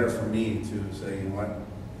been better for me to say, you know what?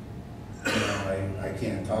 I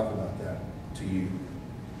can't talk about that to you.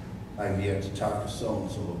 I've yet to talk to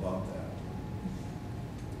so-and-so about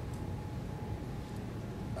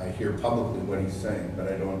that. I hear publicly what he's saying,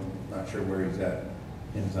 but not sure where he's at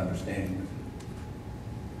in his understanding.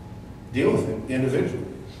 Deal with it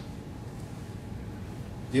individually.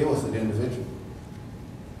 Deal with it individually.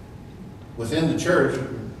 Within the church,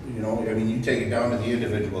 you take it down to the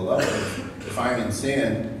individual level. If I'm in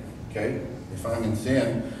sin, okay? If I'm in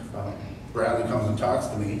sin, Bradley comes and talks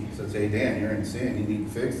to me, says, hey, Dan, you're in sin, you need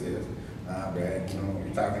to fix this. Brad, you know what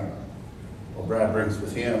you're talking about. Well, Brad brings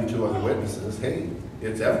with him 2 other witnesses. Hey,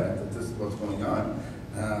 it's evident that this is what's going on.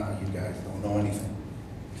 You guys don't know anything.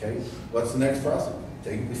 Okay? What's the next process?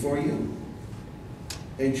 Take it before you.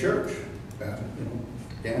 Hey, church,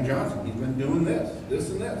 Dan Johnson, he's been doing this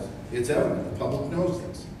and this. It's evident. The public knows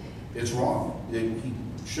this. It's wrong. He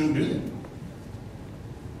shouldn't do that.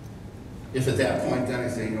 If at that point then I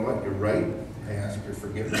say, you know what, you're right, I ask your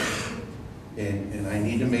forgiveness, and I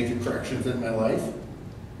need to make the corrections in my life,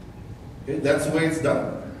 okay, that's the way it's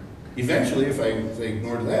done. Eventually, if I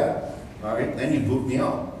ignore that, all right, then you boot me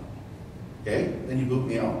out. Okay? Then you boot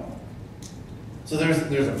me out. So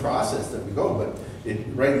there's a process that we go, but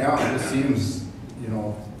right now it just seems, you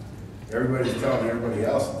know, everybody's telling everybody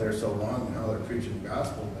else that they're so wrong and how they're preaching the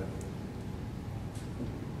gospel. But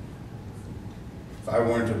if I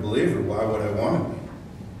weren't a believer, why would I want to be?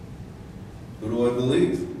 Who do I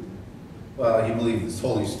believe? Well, you believe this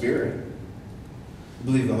Holy Spirit. You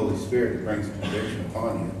believe the Holy Spirit brings conviction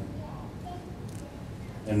upon you.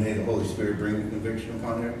 And may the Holy Spirit bring the conviction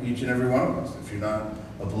upon each and every one of us. If you're not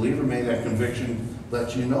a believer, may that conviction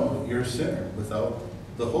let you know that you're a sinner without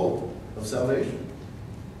the hope of salvation.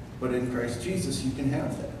 But in Christ Jesus, you can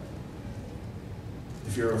have that.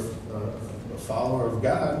 If you're a follower of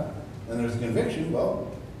God and there's a conviction,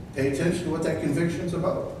 well, pay attention to what that conviction's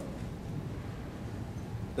about.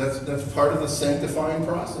 That's part of the sanctifying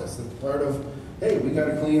process. That's part of, hey, we got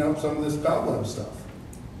to clean up some of this cobweb stuff.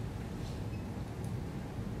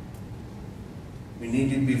 We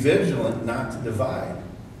need to be vigilant not to divide.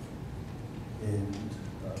 And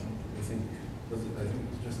I think it was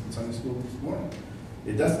just in Sunday school this morning.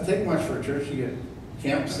 It doesn't take much for a church to get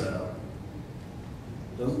camp set up.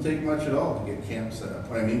 It doesn't take much at all to get camp set up.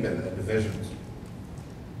 What I mean by that, divisions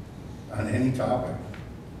on any topic.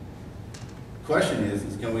 Question is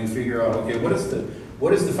can we figure out, okay, what is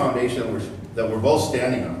the foundation that we're both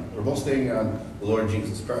standing on? We're both standing on the Lord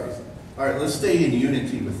Jesus Christ. All right, let's stay in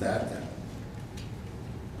unity with that then.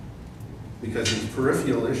 Because these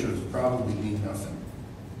peripheral issues probably mean nothing.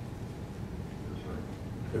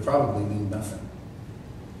 They probably mean nothing.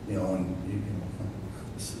 You know,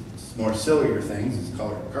 more sillier things is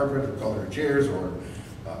color of carpet or color of chairs or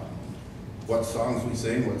what songs we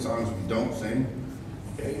sing, what songs we don't sing.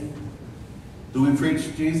 Okay? Do we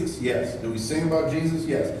preach Jesus? Yes. Do we sing about Jesus?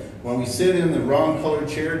 Yes. When we sit in the wrong colored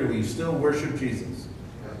chair, do we still worship Jesus?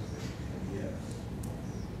 Yes.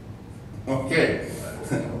 Okay.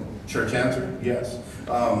 Church answer, yes.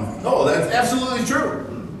 No, that's absolutely true.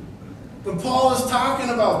 But Paul is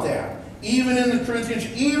talking about that. Even in the Corinthians,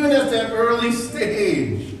 even at that early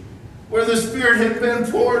stage where the Spirit had been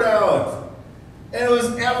poured out. And it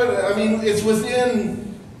was evident, I mean, it's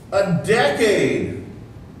within a decade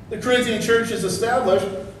the Corinthian church is established,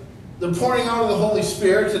 the pouring out of the Holy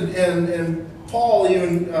Spirit, and Paul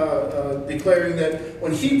even declaring that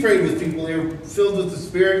when he prayed with people, they were filled with the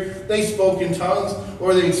Spirit, they spoke in tongues,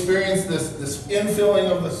 or they experienced this infilling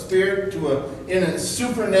of the Spirit in a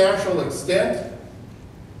supernatural extent,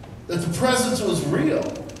 that the presence was real.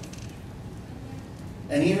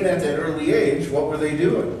 And even at that early age, what were they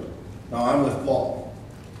doing? Now, I'm with Paul.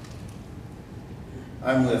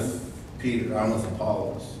 I'm with Peter. I'm with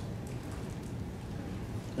Apollos.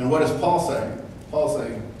 And what is Paul saying? Paul's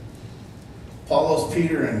saying, Apollos,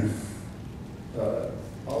 Peter, and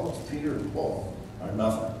Paul are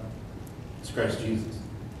nothing. It's Christ Jesus.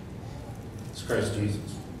 It's Christ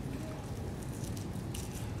Jesus.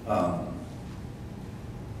 I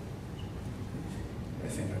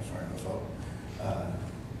think I'm far enough out.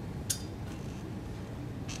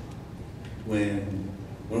 When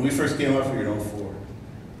we first came up here in 04,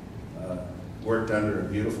 worked under a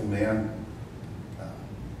beautiful man.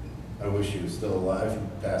 I wish he was still alive. He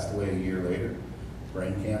passed away a year later,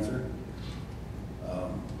 brain cancer.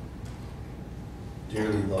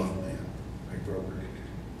 Dearly loved man, Rick Broker.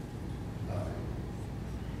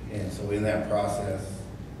 And so in that process,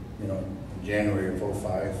 you know, in January of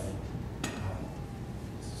 05,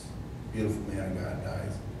 this beautiful man of God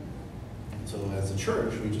dies. And so as a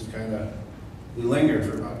church, we just kind of, we lingered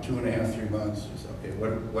for about 2.5, 3 months. Just, okay,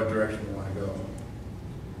 what direction we want to go?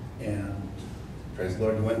 And praise the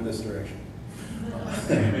Lord, we went in this direction.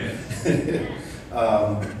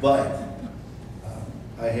 But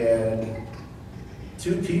I had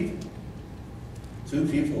two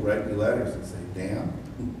people write me letters and say, Dan,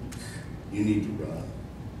 you need to run.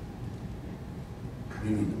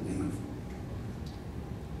 You need to leave.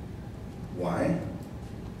 Why?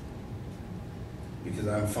 Because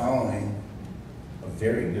I'm following a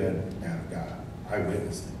very good man of God. I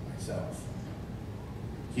witnessed it myself.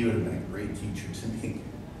 He would have been a great teacher to me.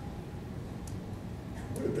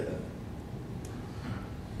 Would have been.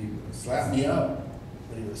 He would have slapped me up,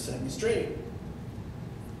 but he would have set me straight.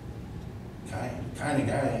 Kind of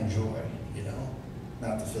guy I enjoy, you know.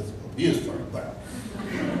 Not the physical abuse part, but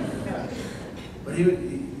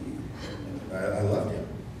I loved him.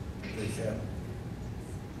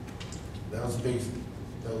 That was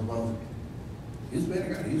one of, he was a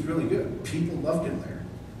man of God. He was really good. People loved him there.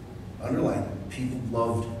 Underline it. People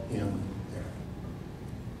loved him there.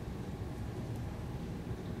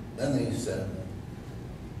 Then they said,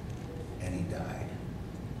 and he died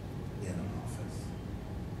in office.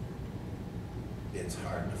 It's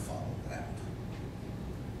hard to follow that.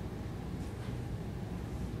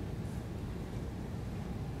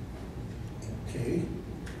 Okay,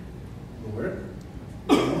 Lord.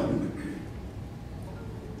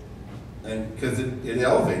 And because it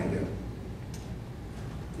elevated him.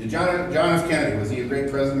 John F. Kennedy, was he a great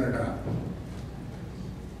president or not?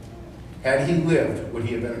 Had he lived, would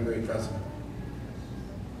he have been a great president?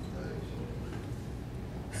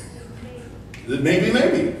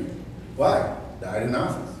 Maybe. Why? Died in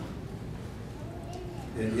office.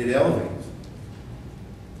 It elevates.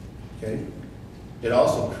 Okay? It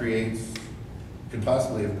also could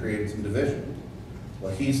possibly have created some division.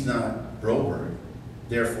 Well, he's not Broberg,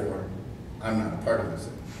 therefore, I'm not a part of this.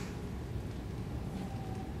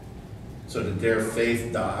 So did their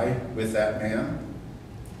faith die with that man?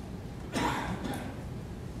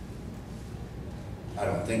 I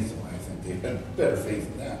don't think so. I think they had better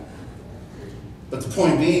faith in that. But the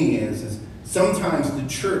point being is sometimes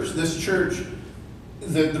this church,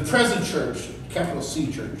 the present church, capital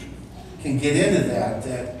C church, can get into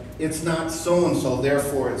that it's not so-and-so,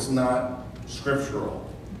 therefore it's not scriptural.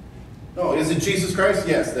 No, is it Jesus Christ?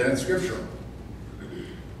 Yes, then it's scriptural.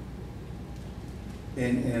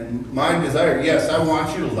 And my desire, yes, I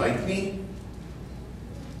want you to like me,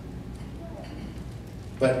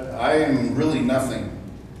 but I am really nothing.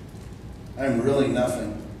 I'm really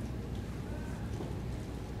nothing.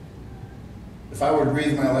 If I were to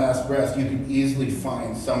breathe my last breath, you could easily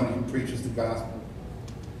find somebody who preaches the gospel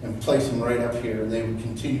and place them right up here, and they would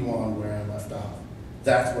continue on where I left off.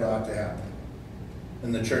 That's what ought to happen.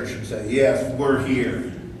 And the church should say, yes, we're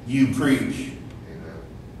here. You preach.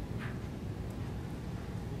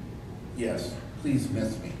 Yes, please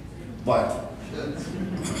miss me. But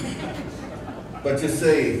to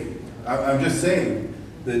say, I'm just saying,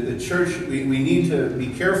 the church, we need to be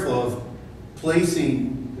careful of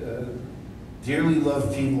placing dearly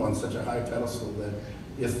loved people on such a high pedestal that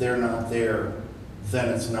if they're not there, then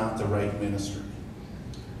it's not the right ministry.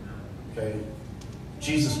 Okay?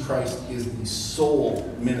 Jesus Christ is the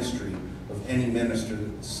sole ministry of any minister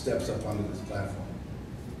that steps up onto this platform.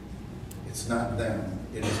 It's not them.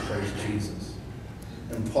 It is Christ Jesus.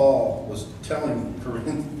 And Paul was telling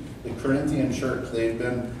the Corinthian church, they had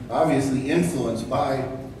been obviously influenced by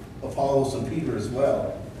Apollos and Peter as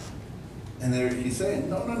well. And he's saying,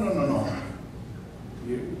 no.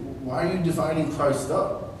 Why are you dividing Christ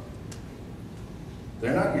up?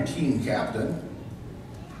 They're not your team captain.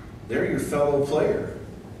 They're your fellow player.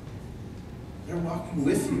 They're walking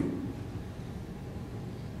with you.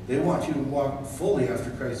 They want you to walk fully after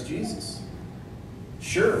Christ Jesus.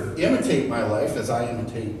 Sure, imitate my life as I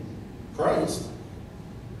imitate Christ.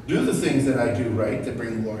 Do the things that I do right that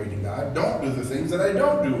bring glory to God. Don't do the things that I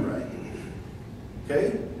don't do right.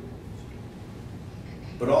 Okay?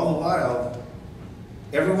 But all the while,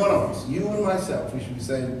 every one of us, you and myself, we should be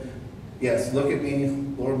saying, yes, look at me,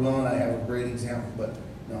 Lord willing, I have a great example, but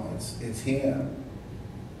no, it's Him.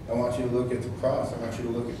 I want you to look at the cross. I want you to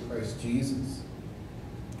look at Christ Jesus,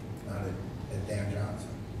 not at Dan Johnson.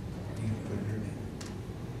 You can put your name.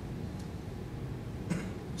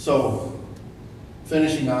 So,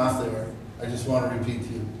 finishing off there, I just want to repeat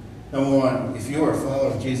to you. Number one, if you are a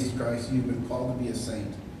follower of Jesus Christ, you've been called to be a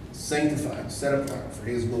saint, sanctified, set apart for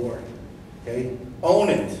His glory. Okay? Own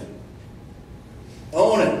it.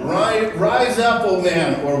 Own it. Rise up, O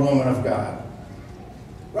man or woman of God.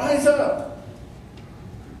 Rise up.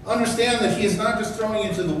 Understand that He is not just throwing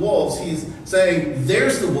you to the wolves. He's saying,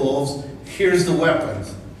 there's the wolves, here's the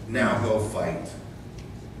weapons. Now go fight.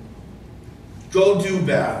 Go do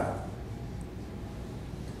battle.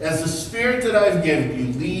 As the Spirit that I've given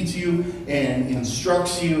you leads you and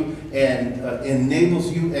instructs you and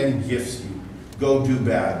enables you and gifts you, go do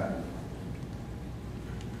battle.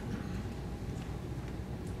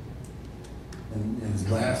 And his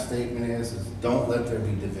last statement is don't let there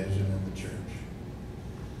be division in the church.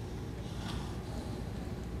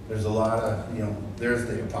 There's a lot of, there's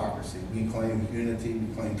the hypocrisy. We claim unity,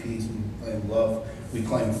 we claim peace, we claim love, we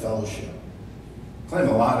claim fellowship. We claim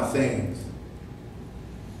a lot of things.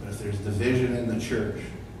 But if there's division in the church,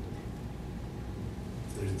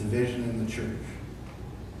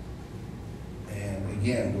 and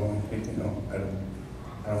again, I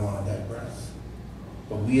don't want to digress.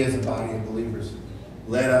 But we as a body of believers,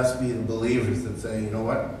 let us be the believers that say, you know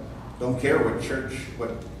what? Don't care what church,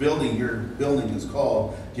 what building your building is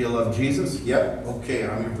called. Do you love Jesus? Yep. Okay,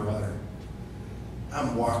 I'm your brother.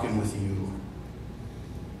 I'm walking with you.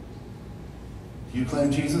 Do you claim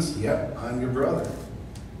Jesus? Yep, I'm your brother.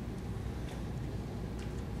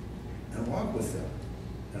 And walk with them.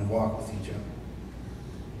 And walk with each other.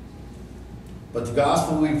 But the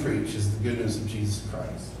gospel we preach is the good news of Jesus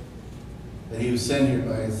Christ. That He was sent here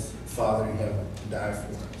by His Father in heaven to die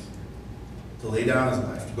for us. To lay down His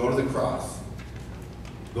life, to go to the cross,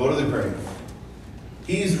 go to the grave.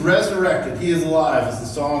 He's resurrected. He is alive, as the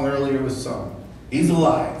song earlier was sung. He's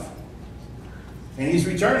alive. And he's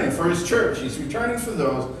returning for his church. He's returning for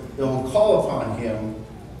those that will call upon him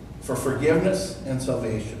for forgiveness and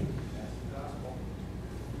salvation.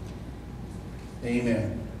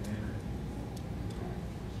 Amen.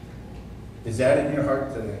 Is that in your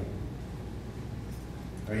heart today?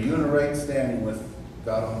 Are you in a right standing with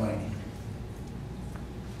God Almighty?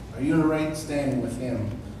 Are you in a right standing with him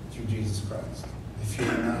through Jesus Christ? If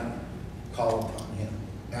you're not, call upon him.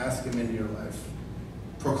 Ask him into your life.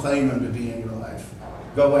 Proclaim him to be in your life.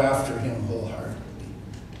 Go after him wholeheartedly.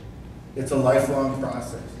 It's a lifelong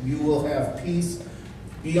process. You will have peace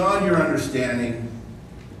beyond your understanding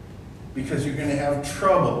because you're going to have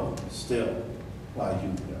trouble still while you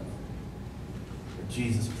go. But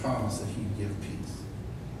Jesus promised that he'd give peace.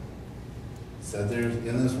 He said,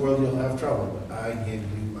 in this world you'll have trouble, but I give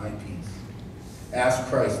you my peace. Ask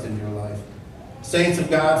Christ in your life. Saints of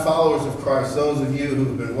God, followers of Christ, those of you who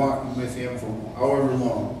have been walking with him for however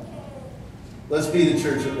long, let's be the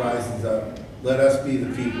church that rises up. Let us be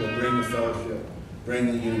the people that bring the fellowship, bring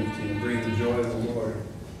the unity, and bring the joy of the Lord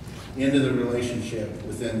into the relationship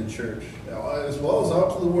within the church, as well as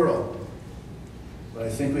out to the world. But I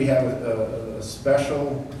think we have a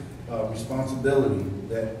special responsibility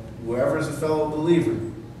that whoever is a fellow believer,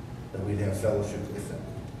 that we'd have fellowship with them.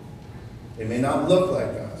 They may not look like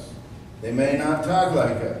us. They may not talk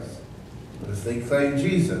like us. But if they claim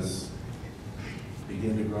Jesus,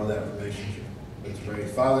 begin to grow that relationship. Let's pray.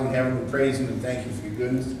 Father in heaven, we praise you and thank you for your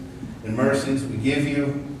goodness and mercies. We give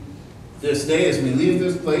you this day as we leave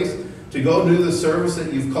this place to go do the service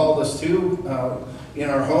that you've called us to in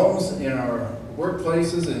our homes, in our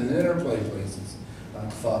workplaces, and in our play places,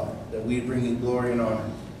 Father, that we bring you glory and honor.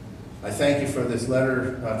 I thank you for this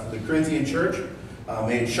letter to the Corinthian church.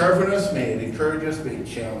 May it sharpen us, may it encourage us, may it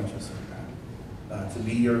challenge us, to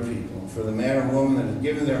be your people. For the man or woman that has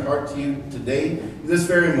given their heart to you today, this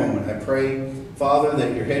very moment, I pray, Father,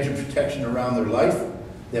 that your hedge of protection around their life,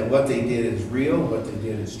 that what they did is real, what they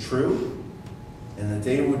did is true, and that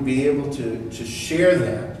they would be able to share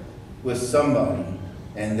that with somebody,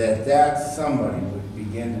 and that somebody would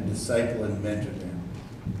begin to disciple and mentor them.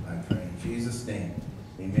 I pray in Jesus' name.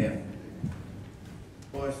 Amen.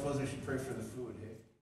 Well, I suppose I should pray for the food here.